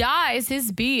he dyes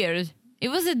his beard. It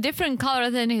was a different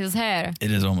color than his hair.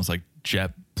 It is almost like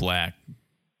jet black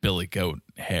Billy Goat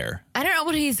hair. I don't know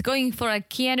what he's going for, like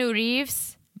Keanu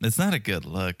Reeves. It's not a good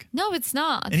look. No, it's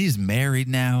not. And he's married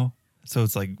now. So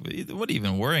it's like, what are you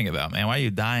even worrying about, man? Why are you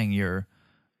dyeing your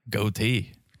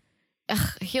goatee?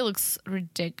 Ugh, he looks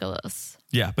ridiculous.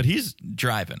 Yeah, but he's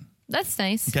driving. That's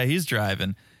nice. Okay, he's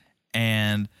driving.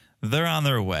 And they're on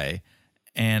their way.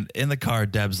 And in the car,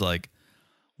 Deb's like,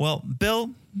 well,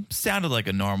 Bill sounded like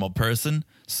a normal person.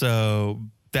 So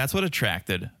that's what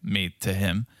attracted me to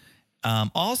him.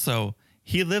 Also,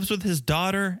 he lives with his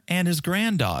daughter and his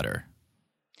granddaughter.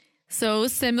 So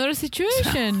similar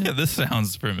situation. Yeah, this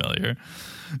sounds familiar.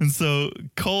 And so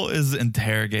Cole is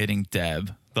interrogating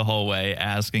Deb the whole way,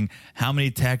 asking, how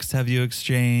many texts have you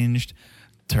exchanged?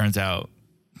 Turns out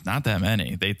not that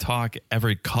many. They talk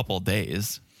every couple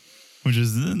days, which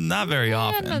is not very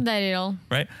often. Not that at all.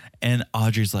 Right? And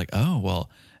Audrey's like, oh, well,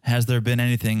 has there been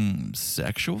anything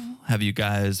sexual? Have you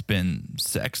guys been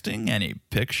sexting? Any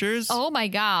pictures? Oh, my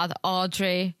God,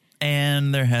 Audrey.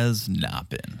 And there has not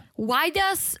been. Why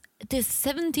does this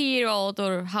 70-year-old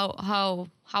or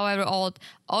however old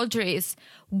Audrey is,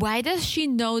 why does she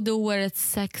know the word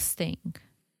sexting?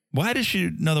 Why does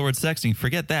she know the word sexting?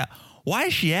 Forget that. Why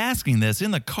is she asking this in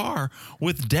the car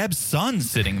with Deb's son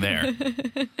sitting there?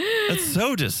 That's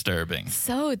so disturbing.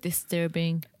 So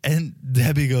disturbing. And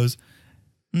Debbie goes,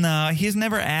 no, he's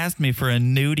never asked me for a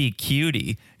nudie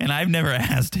cutie, and I've never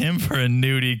asked him for a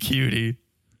nudie cutie.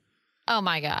 Oh,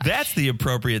 my gosh. That's the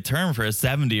appropriate term for a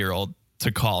 70-year-old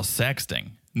to call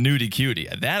sexting. Nudie cutie.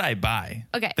 That I buy.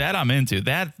 Okay. That I'm into.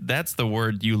 That's the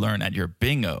word you learn at your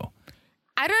bingo.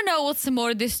 I don't know what's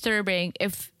more disturbing,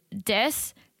 if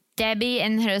Debbie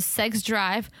and her sex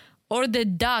drive, or the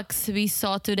ducks we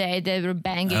saw today that were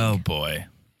banging. Oh, boy.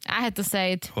 I had to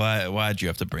say it. Why'd you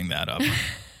have to bring that up?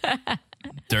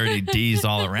 Dirty D's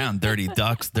all around. Dirty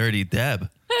ducks, dirty Deb.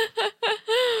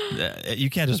 You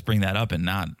can't just bring that up and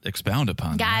not expound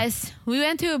upon Guys, we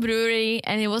went to a brewery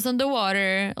and it was on the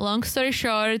water. Long story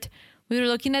short, we were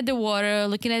looking at the water,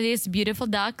 looking at these beautiful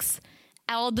ducks.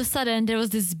 All of a sudden, there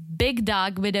was this big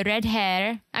dog with the red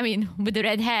hair. With the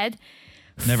red head.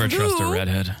 Never trust a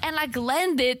redhead. And like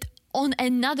landed on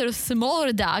another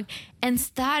smaller dog and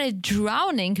started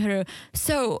drowning her.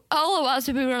 So all of us,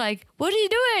 we were like, what are you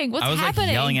doing? What's happening? I was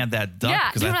like yelling at that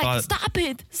duck because I thought, stop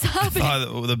it. I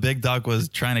thought the big dog was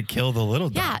trying to kill the little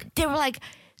dog. Yeah, they were like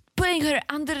putting her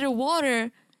under the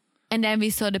water and then we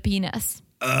saw the penis.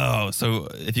 Oh, so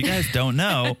if you guys don't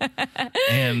know,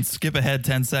 and skip ahead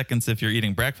 10 seconds if you're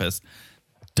eating breakfast,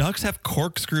 ducks have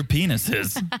corkscrew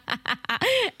penises.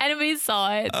 And we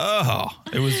saw it. Oh,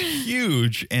 it was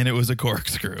huge, and it was a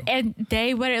corkscrew. And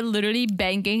they were literally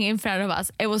banging in front of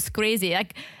us. It was crazy.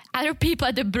 Like, other people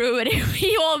at the brewery,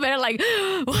 we all were like,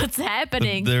 what's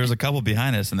happening? There's a couple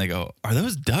behind us, and they go, are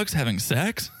those ducks having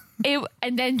sex?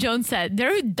 And then Joan said,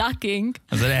 they're ducking.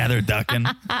 I said, yeah, they're ducking.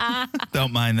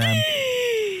 Don't mind them.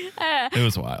 It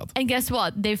was wild. And guess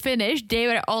what? They finished. They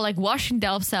were all like washing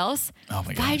themselves. Oh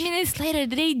my gosh. 5 minutes later,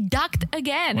 they ducked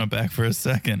again. Went back for a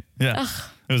second. Yeah. Ugh.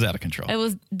 It was out of control. It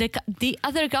was the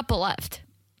other couple left.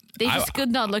 They just could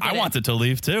not look at it. I wanted to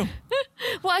leave too.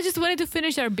 Well, I just wanted to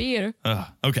finish our beer.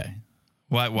 Okay.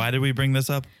 Why did we bring this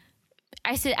up?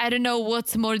 I said, I don't know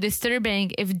what's more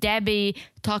disturbing, if Debbie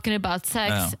talking about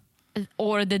sex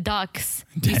or the ducks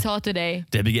we saw today.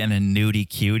 Debbie getting a nudie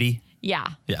cutie? Yeah.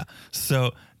 Yeah.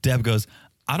 So Deb goes,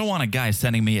 I don't want a guy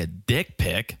sending me a dick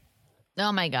pic.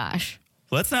 Oh my gosh.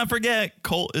 Let's not forget,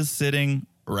 Colt is sitting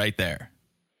right there.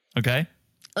 Okay?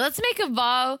 Let's make a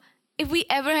vow. If we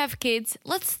ever have kids,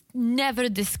 let's never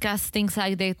discuss things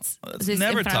like this. Let's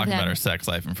never talk about our sex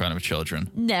life in front of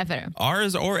children. Never.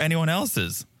 Ours or anyone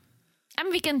else's. I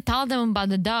mean, we can tell them about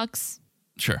the ducks.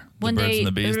 Sure. The birds and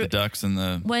the bees, the ducks and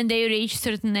the... When they reach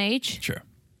certain age. Sure.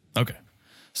 Okay.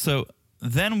 So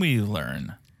then we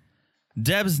learn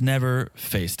Deb's never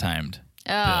FaceTimed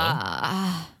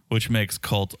Bill, which makes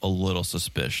Colt a little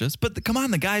suspicious. But come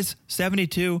on, the guy's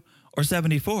 72 or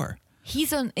 74.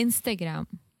 He's on Instagram.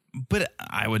 But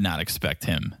I would not expect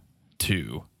him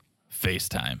to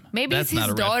FaceTime. Maybe it's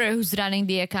his daughter who's running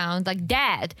the account. Like,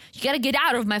 Dad, you gotta get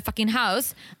out of my fucking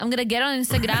house. I'm gonna get on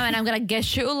Instagram and I'm gonna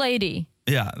get you a lady.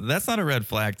 Yeah, that's not a red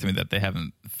flag to me that they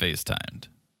haven't FaceTimed.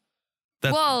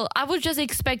 Well, I would just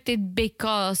expect it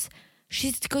because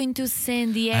she's going to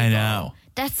San Diego. I know.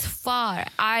 That's far.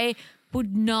 I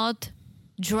would not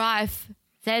drive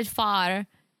that far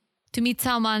to meet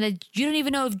someone that you don't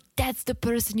even know if that's the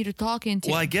person you're talking to.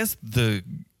 Well, I guess the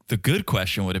good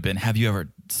question would have been, have you ever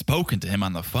spoken to him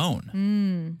on the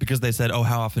phone? Because they said, oh,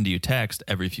 how often do you text?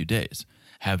 Every few days.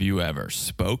 Have you ever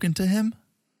spoken to him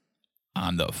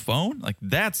on the phone? Like,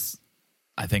 that's,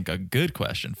 I think, a good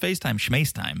question. FaceTime,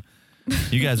 schmacetime.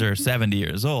 You guys are 70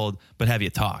 years old, but have you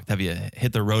talked? Have you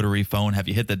hit the rotary phone? Have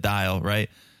you hit the dial, right?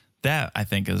 That, I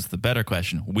think, is the better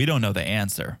question. We don't know the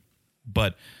answer,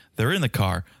 but they're in the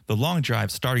car. The long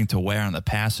drive's starting to wear on the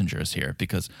passengers here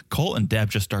because Colt and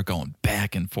Deb just start going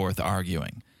back and forth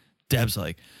arguing. Deb's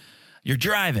like, you're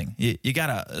driving. You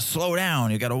got to slow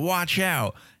down. You got to watch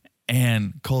out.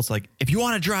 And Colt's like, if you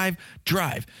want to drive,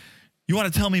 drive. You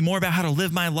want to tell me more about how to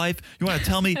live my life? You want to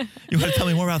tell me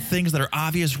more about things that are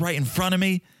obvious right in front of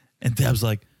me? And Deb's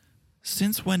like,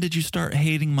 since when did you start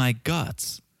hating my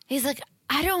guts? He's like,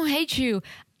 I don't hate you.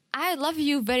 I love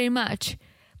you very much.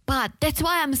 But that's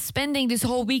why I'm spending this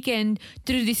whole weekend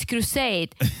through this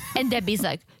crusade. And Debbie's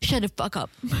like, shut the fuck up.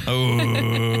 Oh,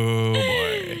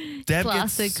 boy. Deb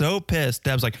Classic. Gets so pissed.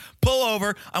 Deb's like, pull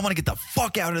over. I want to get the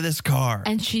fuck out of this car.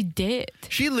 And she did.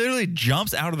 She literally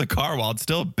jumps out of the car while it's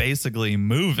still basically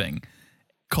moving.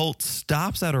 Colt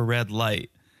stops at a red light.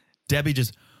 Debbie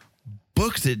just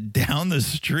books it down the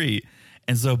street.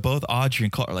 And so both Audrey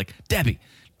and Colt are like, Debbie,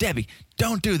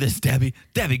 don't do this, Debbie.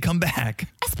 Debbie, come back.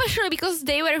 Especially because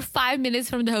they were 5 minutes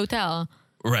from the hotel.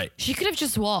 Right. She could have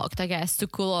just walked, I guess, to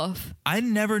cool off. I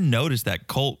never noticed that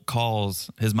Colt calls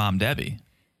his mom Debbie.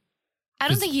 I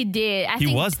don't think he did. I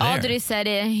think was there. Audrey said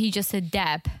it and he just said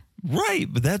Deb. Right,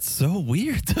 but that's so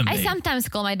weird to me. I sometimes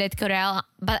call my dad Corel,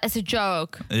 but as a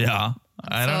joke. Yeah.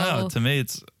 I don't know. To me,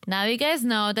 it's... Now you guys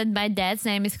know that my dad's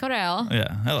name is Corel.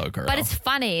 Yeah. Hello, Corel. But it's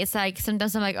funny. It's like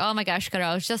sometimes I'm like, oh my gosh,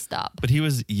 Corel, just stop. But he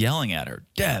was yelling at her,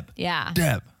 Deb. Yeah.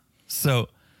 Deb. So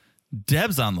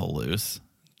Deb's on the loose.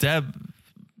 Deb,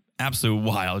 absolute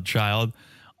wild child.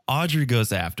 Audrey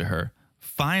goes after her,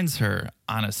 finds her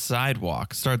on a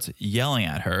sidewalk, starts yelling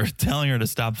at her, telling her to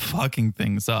stop fucking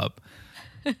things up.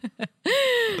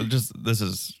 This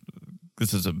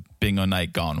is a bingo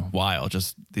night gone wild.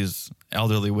 Just these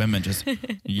elderly women just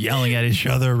yelling at each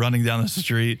other, running down the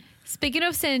street. Speaking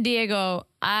of San Diego,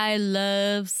 I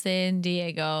love San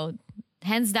Diego.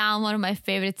 Hands down, one of my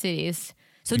favorite cities.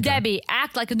 So Debbie,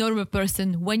 act like a normal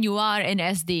person when you are in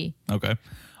SD. Okay.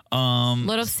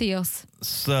 Lot of seals.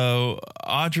 So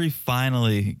Audrey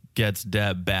finally gets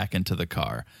Deb back into the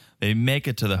car. They make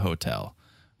it to the hotel.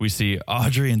 We see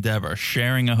Audrey and Deb are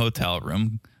sharing a hotel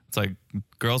room. It's like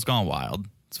Girls Gone Wild.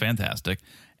 It's fantastic.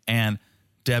 And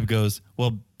Deb goes,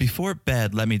 well, before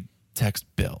bed, let me text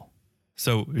Bill.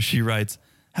 So she writes,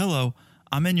 hello,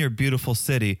 I'm in your beautiful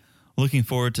city. Looking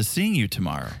forward to seeing you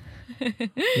tomorrow.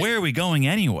 Where are we going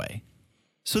anyway?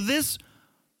 So this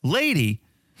lady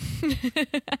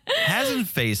hasn't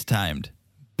FaceTimed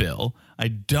Bill. I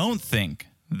don't think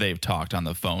they've talked on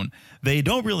the phone. They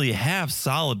don't really have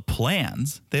solid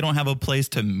plans. They don't have a place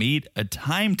to meet, a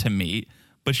time to meet,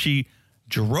 but she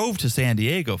drove to San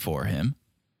Diego for him.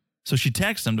 So she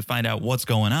texts him to find out what's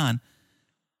going on.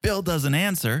 Bill doesn't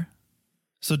answer.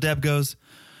 So Deb goes,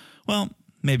 well,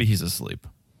 maybe he's asleep.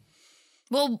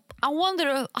 Well, I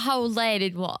wonder how late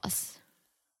it was.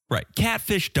 Right.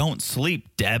 Catfish don't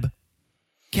sleep, Deb.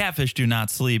 Catfish do not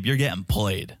sleep. You're getting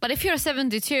played. But if you're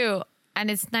 72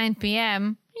 and it's 9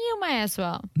 p.m., you might as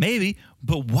well. Maybe,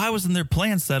 but why wasn't their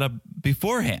plan set up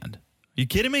beforehand? You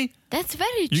kidding me? That's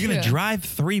very true. You're going to drive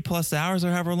 3+ hours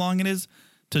or however long it is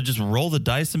to just roll the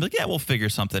dice and be like, yeah, we'll figure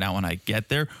something out when I get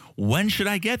there. When should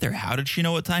I get there? How did she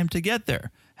know what time to get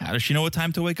there? How does she know what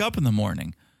time to wake up in the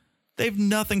morning? They've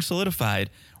nothing solidified.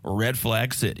 Red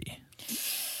flag city.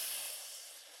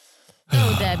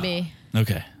 Oh, Debbie.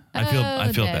 Okay. I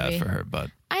feel Debbie. bad for her,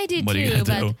 but I did what are you too, gonna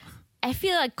but do? I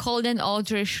feel like Colton and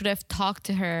Audrey should have talked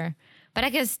to her. But I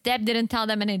guess Deb didn't tell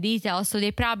them any details, so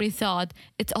they probably thought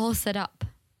it's all set up.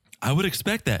 I would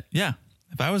expect that, yeah.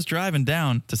 If I was driving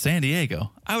down to San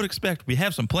Diego, I would expect we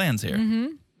have some plans here. Mm-hmm.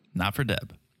 Not for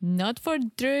Deb. Not for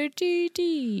Dirty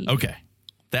D. Okay,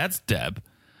 that's Deb.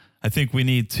 I think we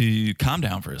need to calm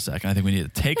down for a second. I think we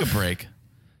need to take a break,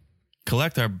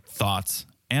 collect our thoughts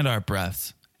and our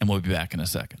breaths, and we'll be back in a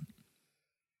second.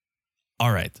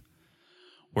 All right.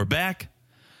 We're back.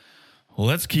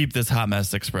 Let's keep this Hot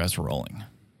Mess Express rolling.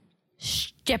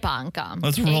 Stepanka.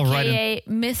 Let's roll right in. AKA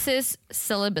Mrs.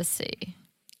 Celibacy.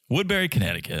 Woodbury,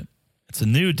 Connecticut. It's a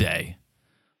new day.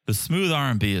 The smooth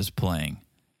R&B is playing,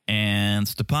 and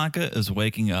Stepanka is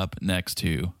waking up next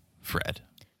to Fred.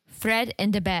 Fred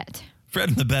in the bed. Fred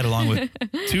in the bed along with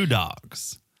 2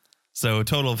 dogs. So a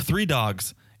total of 3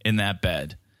 dogs in that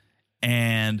bed.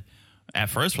 And at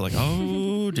first we're like,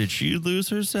 oh, did she lose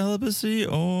her celibacy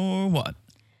or what?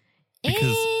 Because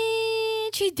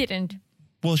And she didn't.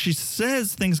 well, she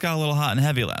says things got a little hot and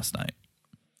heavy last night.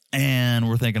 And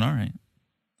we're thinking, all right.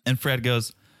 And Fred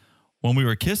goes, when we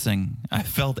were kissing, I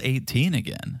felt 18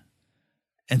 again.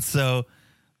 And so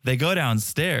they go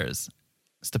downstairs.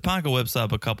 Stepanka whips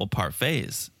up a couple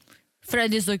parfaits.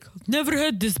 Fred is like, never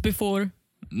had this before.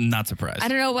 Not surprised. I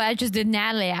don't know why I just did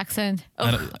Natalie accent.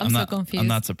 Oh, I'm so confused. I'm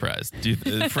not surprised.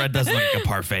 Fred doesn't look like a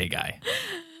parfait guy.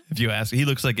 If you ask, he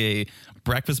looks like a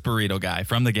breakfast burrito guy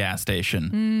from the gas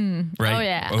station. Right? Oh,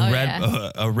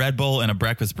 yeah. A Red Bull and a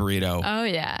breakfast burrito Oh,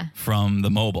 yeah. from the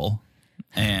mobile.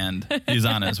 And he's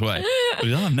on his way. But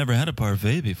he's, I've never had a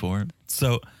parfait before.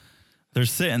 So they're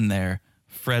sitting there.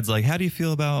 Fred's like, how do you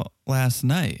feel about last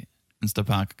night? And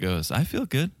Stepanka goes, I feel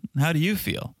good. How do you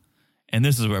feel? And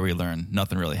this is where we learn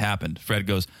nothing really happened. Fred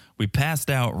goes, we passed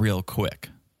out real quick.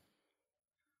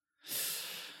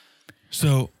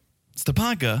 So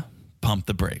Stepanka pumped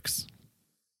the brakes.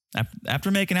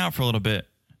 After making out for a little bit,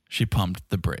 she pumped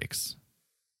the brakes.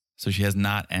 So she has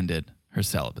not ended her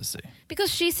celibacy.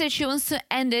 Because she said she wants to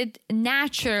end it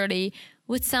naturally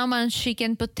with someone she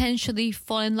can potentially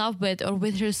fall in love with or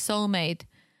with her soulmate.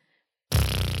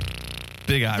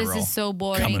 Big eye This roll. is so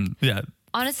boring. Yeah.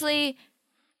 Honestly,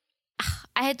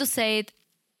 I had to say it,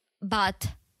 but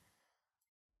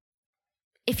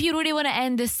if you really want to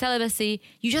end this celibacy,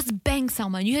 you just bang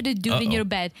someone. You had to do it in your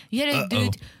bed. You had to do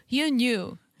it. You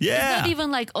knew. Yeah. It's not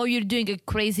even like, oh, you're doing a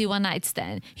crazy one night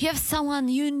stand. You have someone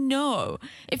you know.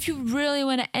 If you really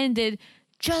want to end it,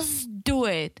 just do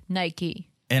it, Nike.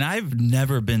 And I've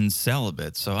never been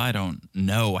celibate, so I don't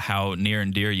know how near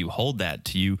and dear you hold that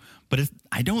to you. But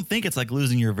I don't think it's like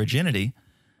losing your virginity.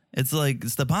 It's like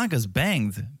Stepanka's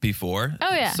banged before.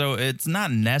 Oh, yeah. So it's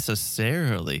not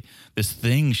necessarily this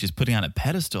thing she's putting on a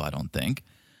pedestal, I don't think.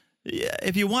 Yeah,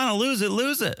 if you want to lose it,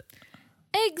 lose it.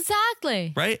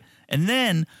 Exactly. Right? And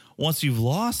then once you've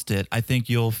lost it, I think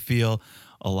you'll feel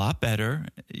a lot better.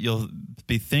 You'll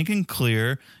be thinking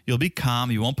clear. You'll be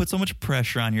calm. You won't put so much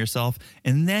pressure on yourself.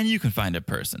 And then you can find a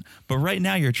person. But right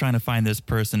now you're trying to find this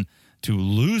person to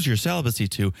lose your celibacy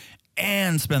to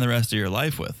and spend the rest of your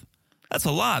life with. That's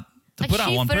a lot to put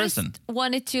on one person. She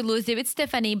wanted to lose it with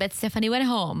Stephanie, but Stephanie went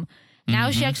home.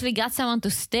 Now she actually got someone to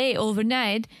stay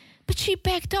overnight, but she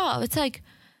backed off. It's like,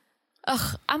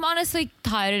 ugh, I'm honestly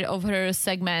tired of her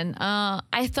segment.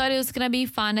 I thought it was going to be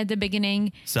fun at the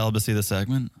beginning. Celibacy the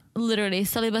segment? Literally,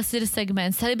 celibacy the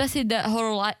segment. Celibacy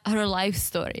her life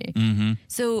story.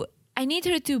 So I need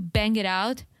her to bang it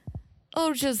out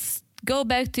or just go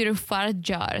back to your fart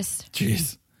jars.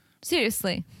 Jeez.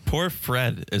 Seriously. Poor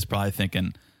Fred is probably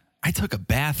thinking, I took a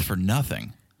bath for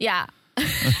nothing. Yeah.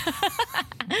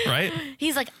 Right?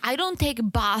 He's like, I don't take a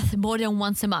bath more than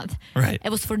once a month. Right. It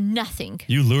was for nothing.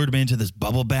 You lured me into this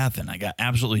bubble bath and I got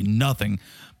absolutely nothing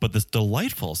but this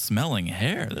delightful smelling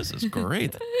hair. This is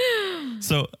great.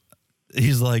 So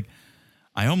he's like,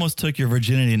 I almost took your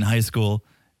virginity in high school.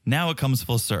 Now it comes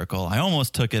full circle. I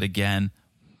almost took it again,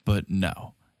 but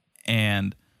no.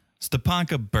 And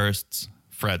Stepanka bursts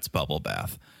Fred's bubble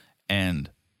bath. And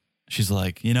she's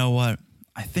like, you know what?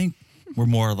 I think we're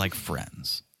more like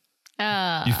friends.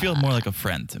 You feel more like a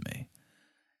friend to me.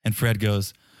 And Fred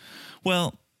goes,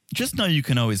 well, just know you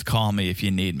can always call me if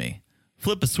you need me.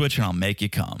 Flip a switch and I'll make you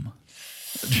come.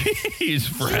 Jeez,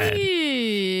 Fred.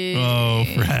 Jeez. Oh,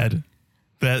 Fred.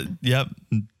 Yep.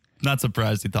 Not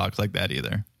surprised he talks like that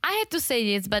either. I had to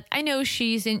say this, but I know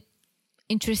she's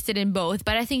interested in both,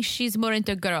 but I think she's more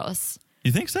into girls.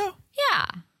 You think so? Yeah.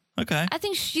 Okay. I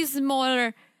think she's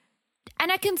more,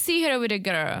 and I can see her with a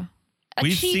girl. Like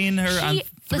We've seen her on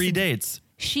 3 dates.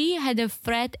 She had a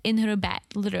Fred in her bed,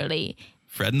 literally.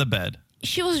 Fred in the bed.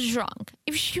 She was drunk.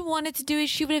 If she wanted to do it,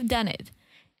 she would have done it.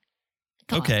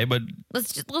 Come on. But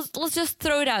let's just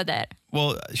throw it out there.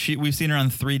 Well, we've seen her on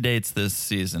 3 dates this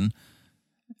season.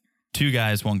 2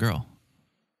 guys, 1 girl.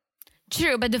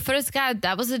 True, but the first guy,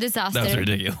 that was a disaster. That was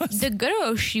ridiculous. The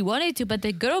girl, she wanted to, but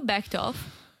the girl backed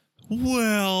off.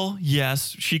 Well,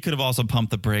 yes, she could have also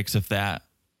pumped the brakes if that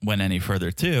went any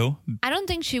further too. I don't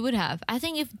think she would have. I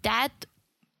think if that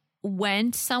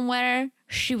went somewhere,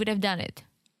 she would have done it.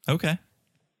 Okay.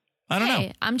 I don't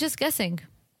know. I'm just guessing.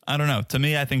 I don't know. To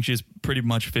me, I think she's pretty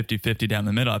much 50-50 down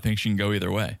the middle. I think she can go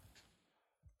either way.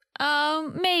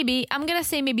 Maybe. I'm going to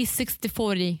say maybe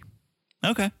 60-40.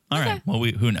 Okay. All right. Well,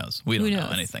 who knows? We don't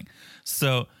know anything.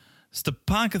 So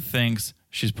Stepanka thinks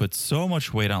she's put so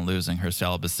much weight on losing her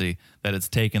celibacy that it's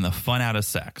taken the fun out of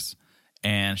sex.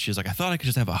 And she's like, I thought I could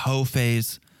just have a hoe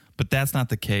phase, but that's not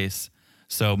the case.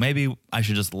 So maybe I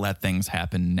should just let things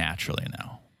happen naturally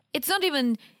now. It's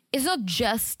not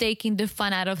just taking the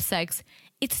fun out of sex.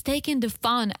 It's taking the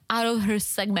fun out of her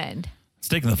segment. It's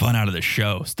taking the fun out of the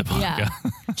show, Stepanka. Yeah.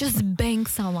 Just bang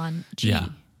someone. Gee. Yeah.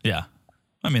 Yeah.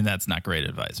 I mean, that's not great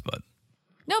advice, but.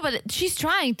 No, but she's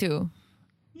trying to.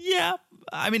 Yeah.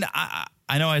 I mean, I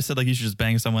know I said like you should just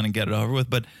bang someone and get it over with,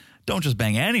 but don't just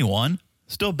bang anyone.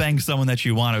 Still bang someone that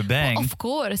you want to bang. Well, of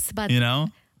course, but you know.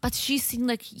 But she seemed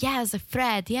like, yes,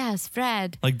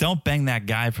 Fred. Like, don't bang that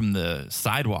guy from the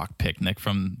sidewalk picnic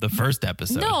from the first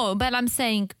episode. No, but I'm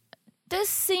saying this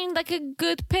seemed like a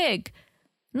good pig,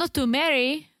 not to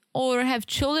marry or have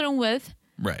children with.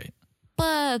 Right.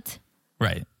 But.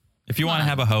 Right. If you want to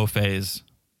have a hoe phase,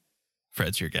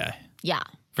 Fred's your guy. Yeah.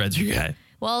 Fred's your guy.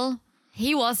 Well,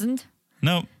 he wasn't.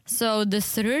 Nope. So the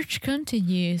search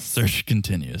continues.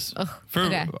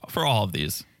 For all of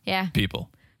these people.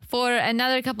 For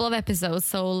another couple of episodes.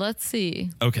 So let's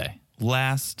see. Okay.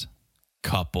 Last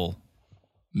couple.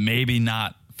 Maybe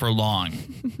not for long.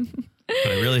 But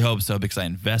I really hope so because I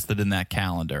invested in that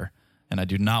calendar. And I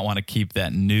do not want to keep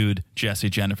that nude Jesse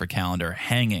Jennifer calendar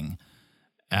hanging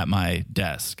at my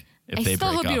desk. If they break up. I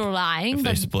still hope you're lying, if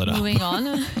but they split up. moving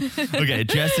on. Okay,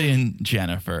 Jesse and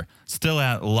Jennifer still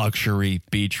at luxury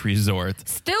beach resort.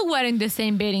 Still wearing the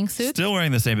same bathing suit. Still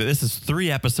wearing the same, but this is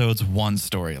 3 episodes, 1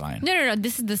 storyline. No.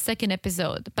 This is the second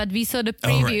episode, but we saw the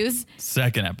previews. Right.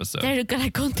 Second episode. They're going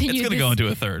to continue. It's going to go into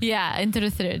a third. Yeah, into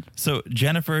the third. So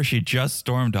Jennifer, she just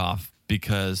stormed off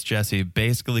because Jesse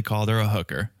basically called her a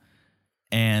hooker.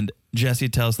 And Jesse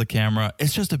tells the camera,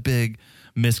 it's just a big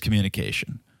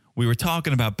miscommunication. We were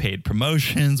talking about paid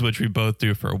promotions, which we both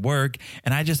do for work,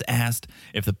 and I just asked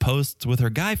if the posts with her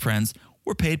guy friends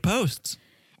were paid posts.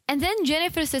 And then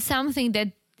Jennifer said something that,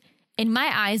 in my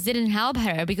eyes, didn't help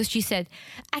her because she said,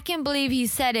 I can't believe he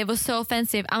said it was so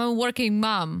offensive. I'm a working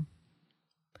mom.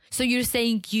 So you're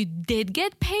saying you did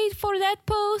get paid for that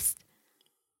post?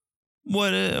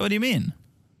 What do you mean?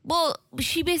 Well,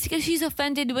 she's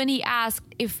offended when he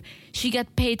asked if she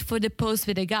got paid for the post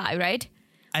with a guy, right?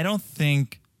 I don't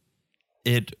think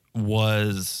it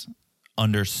was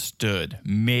understood,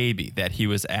 maybe, that he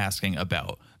was asking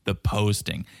about the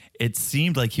posting. It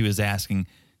seemed like he was asking,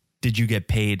 did you get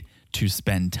paid to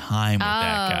spend time with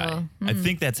that guy? I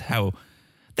think that's how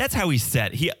he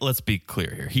said. Let's be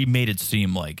clear here. He made it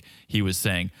seem like he was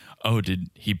saying, oh, did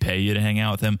he pay you to hang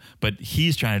out with him? But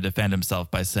he's trying to defend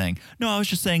himself by saying, no, I was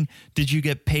just saying, did you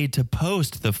get paid to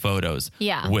post the photos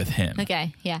with him?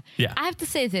 Okay, yeah. I have to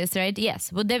say this, right?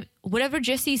 Yes, whatever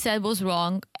Jesse said was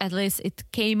wrong. At least it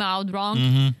came out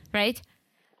wrong, right?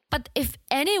 But if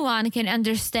anyone can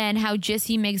understand how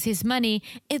Jesse makes his money,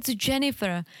 it's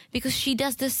Jennifer, because she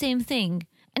does the same thing.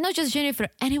 And not just Jennifer,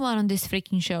 anyone on this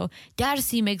freaking show.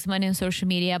 Darcy makes money on social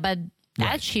media, but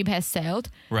that ship has sailed.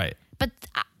 Right. But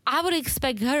I would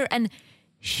expect her, and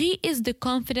she is the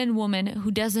confident woman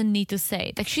who doesn't need to say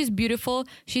it. Like, she's beautiful,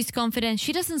 she's confident,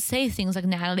 she doesn't say things like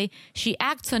Natalie, she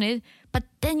acts on it, but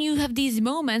then you have these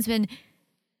moments when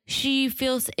she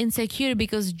feels insecure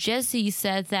because Jesse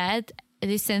said that,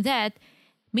 this and that.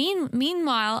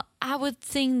 Meanwhile, I would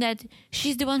think that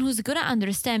she's the one who's gonna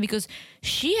understand because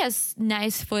she has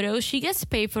nice photos, she gets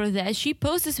paid for that, she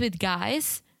poses with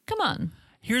guys. Come on.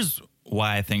 Here's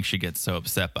why I think she gets so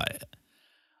upset by it.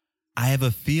 I have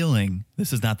a feeling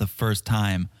this is not the first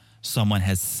time someone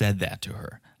has said that to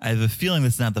her. I have a feeling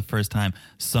this is not the first time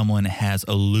someone has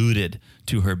alluded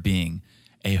to her being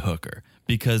a hooker.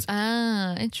 Because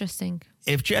interesting.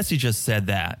 If Jesse just said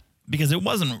that, because it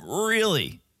wasn't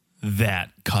really that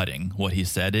cutting what he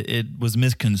said, it was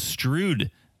misconstrued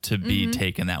to be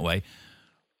taken that way.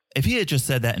 If he had just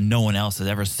said that and no one else has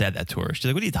ever said that to her, she's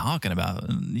like, what are you talking about?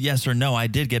 Yes or no, I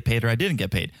did get paid or I didn't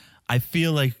get paid. I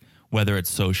feel like whether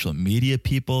it's social media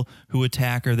people who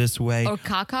attack her this way. Or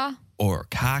Kaka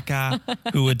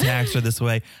who attacks her this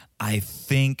way. I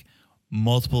think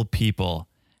multiple people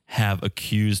have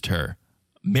accused her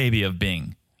maybe of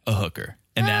being a hooker.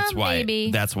 And that's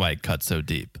why it cuts so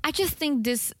deep. I just think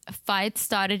this fight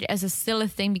started as a silly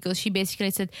thing because she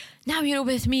basically said, now you're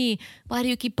with me. Why do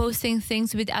you keep posting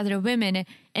things with other women?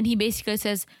 And he basically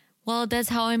says, well, that's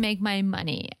how I make my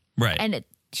money. Right. And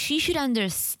she should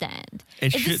understand.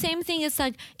 It's the same thing as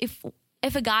like if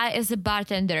a guy is a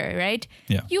bartender, right?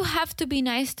 Yeah. You have to be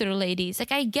nice to the ladies.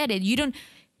 Like, I get it. You don't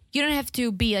have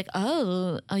to be like,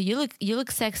 oh, you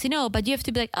look sexy. No, but you have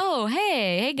to be like, oh,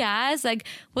 hey guys, like,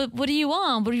 what do you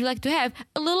want? What do you like to have?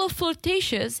 A little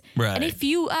flirtatious. Right. And if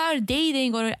you are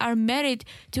dating or are married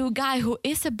to a guy who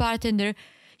is a bartender,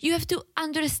 you have to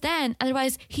understand.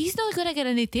 Otherwise, he's not gonna get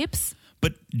any tips.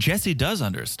 But Jesse does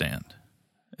understand.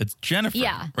 It's Jennifer.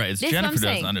 Yeah. Right. It's Jennifer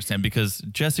doesn't understand because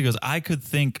Jesse goes, I could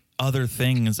think other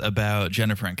things about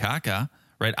Jennifer and Kaka,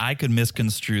 right? I could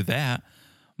misconstrue that,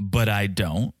 but I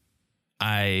don't.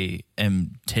 I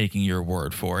am taking your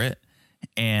word for it.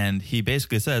 And he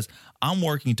basically says, I'm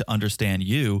working to understand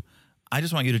you. I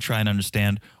just want you to try and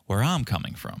understand where I'm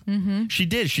coming from. Mm-hmm. She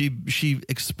did. She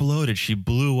exploded. She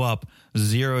blew up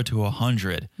 0 to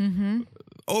 100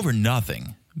 over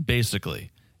nothing,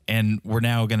 basically. And we're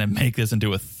now going to make this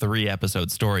into a 3-episode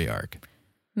story arc.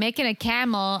 Making a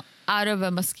camel out of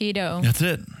a mosquito. That's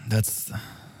it.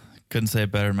 Couldn't say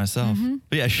it better myself. Mm-hmm.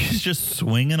 But yeah, she's just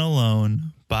swinging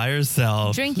alone by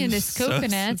herself. Drinking this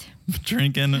coconut.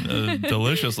 Drinking a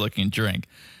delicious looking drink.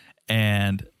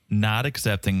 And not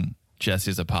accepting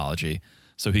Jesse's apology.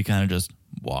 So he kind of just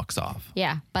walks off.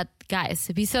 Yeah, but guys,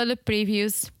 if you saw the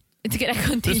previews, it's going to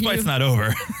continue. This fight's not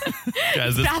over.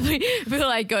 Guys, probably feel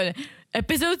like good.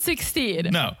 Episode 16.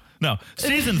 No.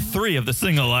 Season 3 of The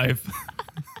Single Life.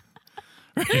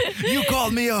 Right? You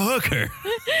called me a hooker.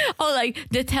 Oh, like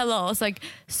the tell-alls. Like,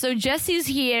 so Jesse's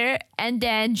here, and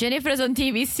then Jennifer's on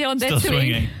TV still on that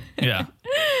swinging. Yeah.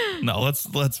 No,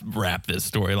 let's wrap this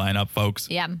storyline up, folks.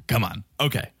 Yeah. Come on.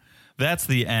 Okay. That's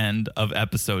the end of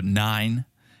episode 9.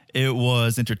 It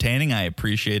was entertaining. I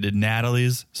appreciated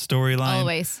Natalie's storyline.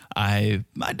 Always. I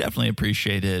definitely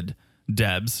appreciated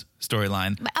Deb's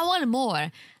storyline. But I want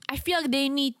more. I feel like they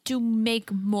need to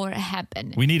make more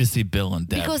happen. We need to see Bill and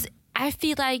Deb. Because I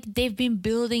feel like they've been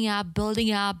building up,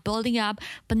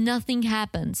 but nothing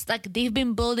happens. Like, they've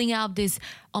been building up this,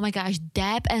 oh my gosh,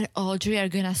 Deb and Audrey are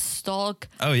gonna stalk.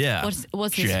 Oh, yeah.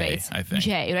 What's Jay, his face? I think.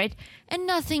 Jay, right? And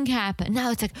nothing happened.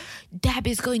 Now it's like, Deb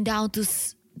is going down to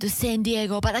San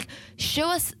Diego, but like, show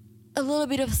us a little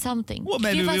bit of something. Well,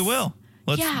 maybe we will.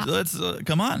 Let's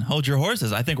come on, hold your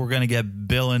horses. I think we're going to get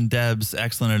Bill and Deb's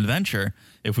excellent adventure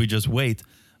if we just wait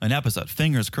an episode.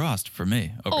 Fingers crossed for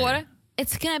me. Or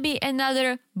it's going to be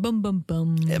another boom, boom,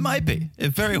 boom. It might be. It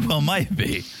very well might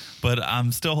be. But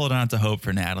I'm still holding on to hope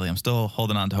for Natalie. I'm still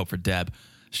holding on to hope for Deb.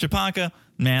 Stepanka,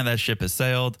 man, that ship has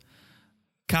sailed.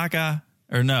 Kaka,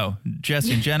 or no,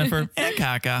 Jesse and Jennifer and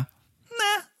Kaka.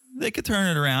 They could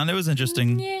turn it around. It was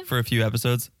interesting for a few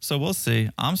episodes. So we'll see.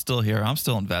 I'm still here. I'm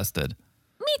still invested.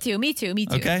 Me too.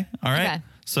 Okay. All right. Okay.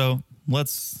 So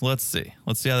let's see.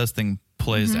 Let's see how this thing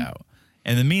plays out.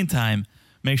 In the meantime,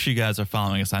 make sure you guys are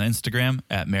following us on Instagram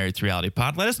at Married to Reality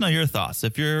Pod. Let us know your thoughts.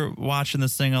 If you're watching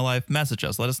this thing live, message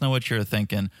us. Let us know what you're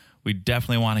thinking. We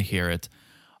definitely want to hear it.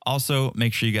 Also,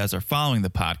 make sure you guys are following the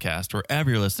podcast.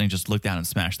 Wherever you're listening, just look down and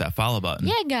smash that follow button.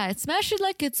 Yeah, guys, smash it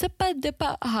like it's a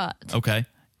dippa hot. Okay.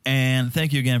 And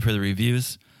thank you again for the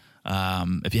reviews.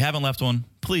 If you haven't left one,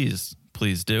 please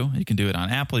do. You can do it on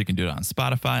Apple. You can do it on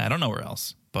Spotify. I don't know where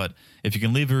else. But if you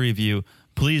can leave a review,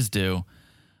 please do.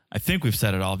 I think we've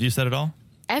said it all. Have you said it all?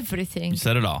 Everything. You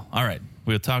said it all. All right.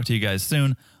 We'll talk to you guys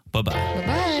soon. Bye-bye.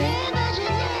 Bye-bye.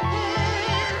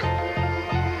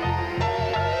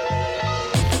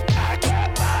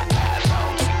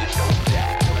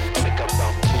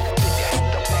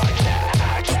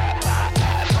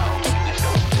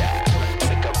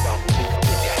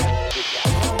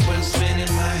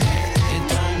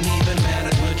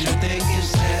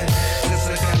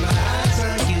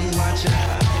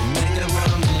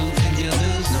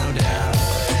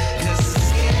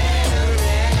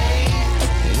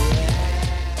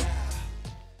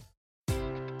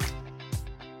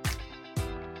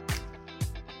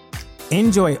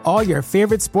 Enjoy all your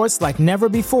favorite sports like never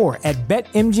before at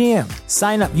BetMGM.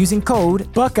 Sign up using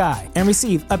code Buckeye and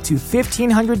receive up to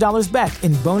 $1,500 back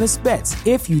in bonus bets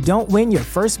if you don't win your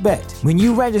first bet. When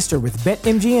you register with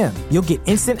BetMGM, you'll get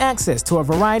instant access to a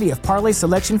variety of parlay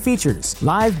selection features,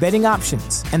 live betting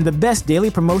options, and the best daily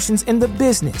promotions in the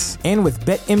business. And with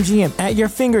BetMGM at your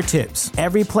fingertips,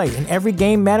 every play and every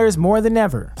game matters more than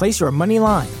ever. Place your money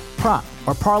line, prop,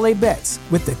 or parlay bets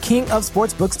with the king of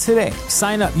sportsbooks today.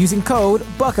 Sign up using code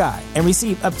Buckeye and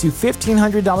receive up to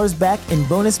 $1,500 back in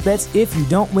bonus bets if you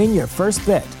don't win your first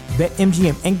bet.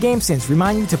 BetMGM and GameSense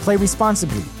remind you to play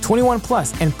responsibly. 21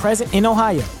 plus and present in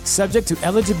Ohio, subject to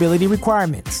eligibility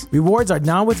requirements. Rewards are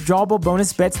non-withdrawable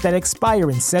bonus bets that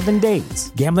expire in 7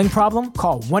 days. Gambling problem?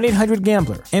 Call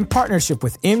 1-800-GAMBLER. In partnership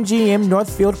with MGM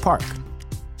Northfield Park.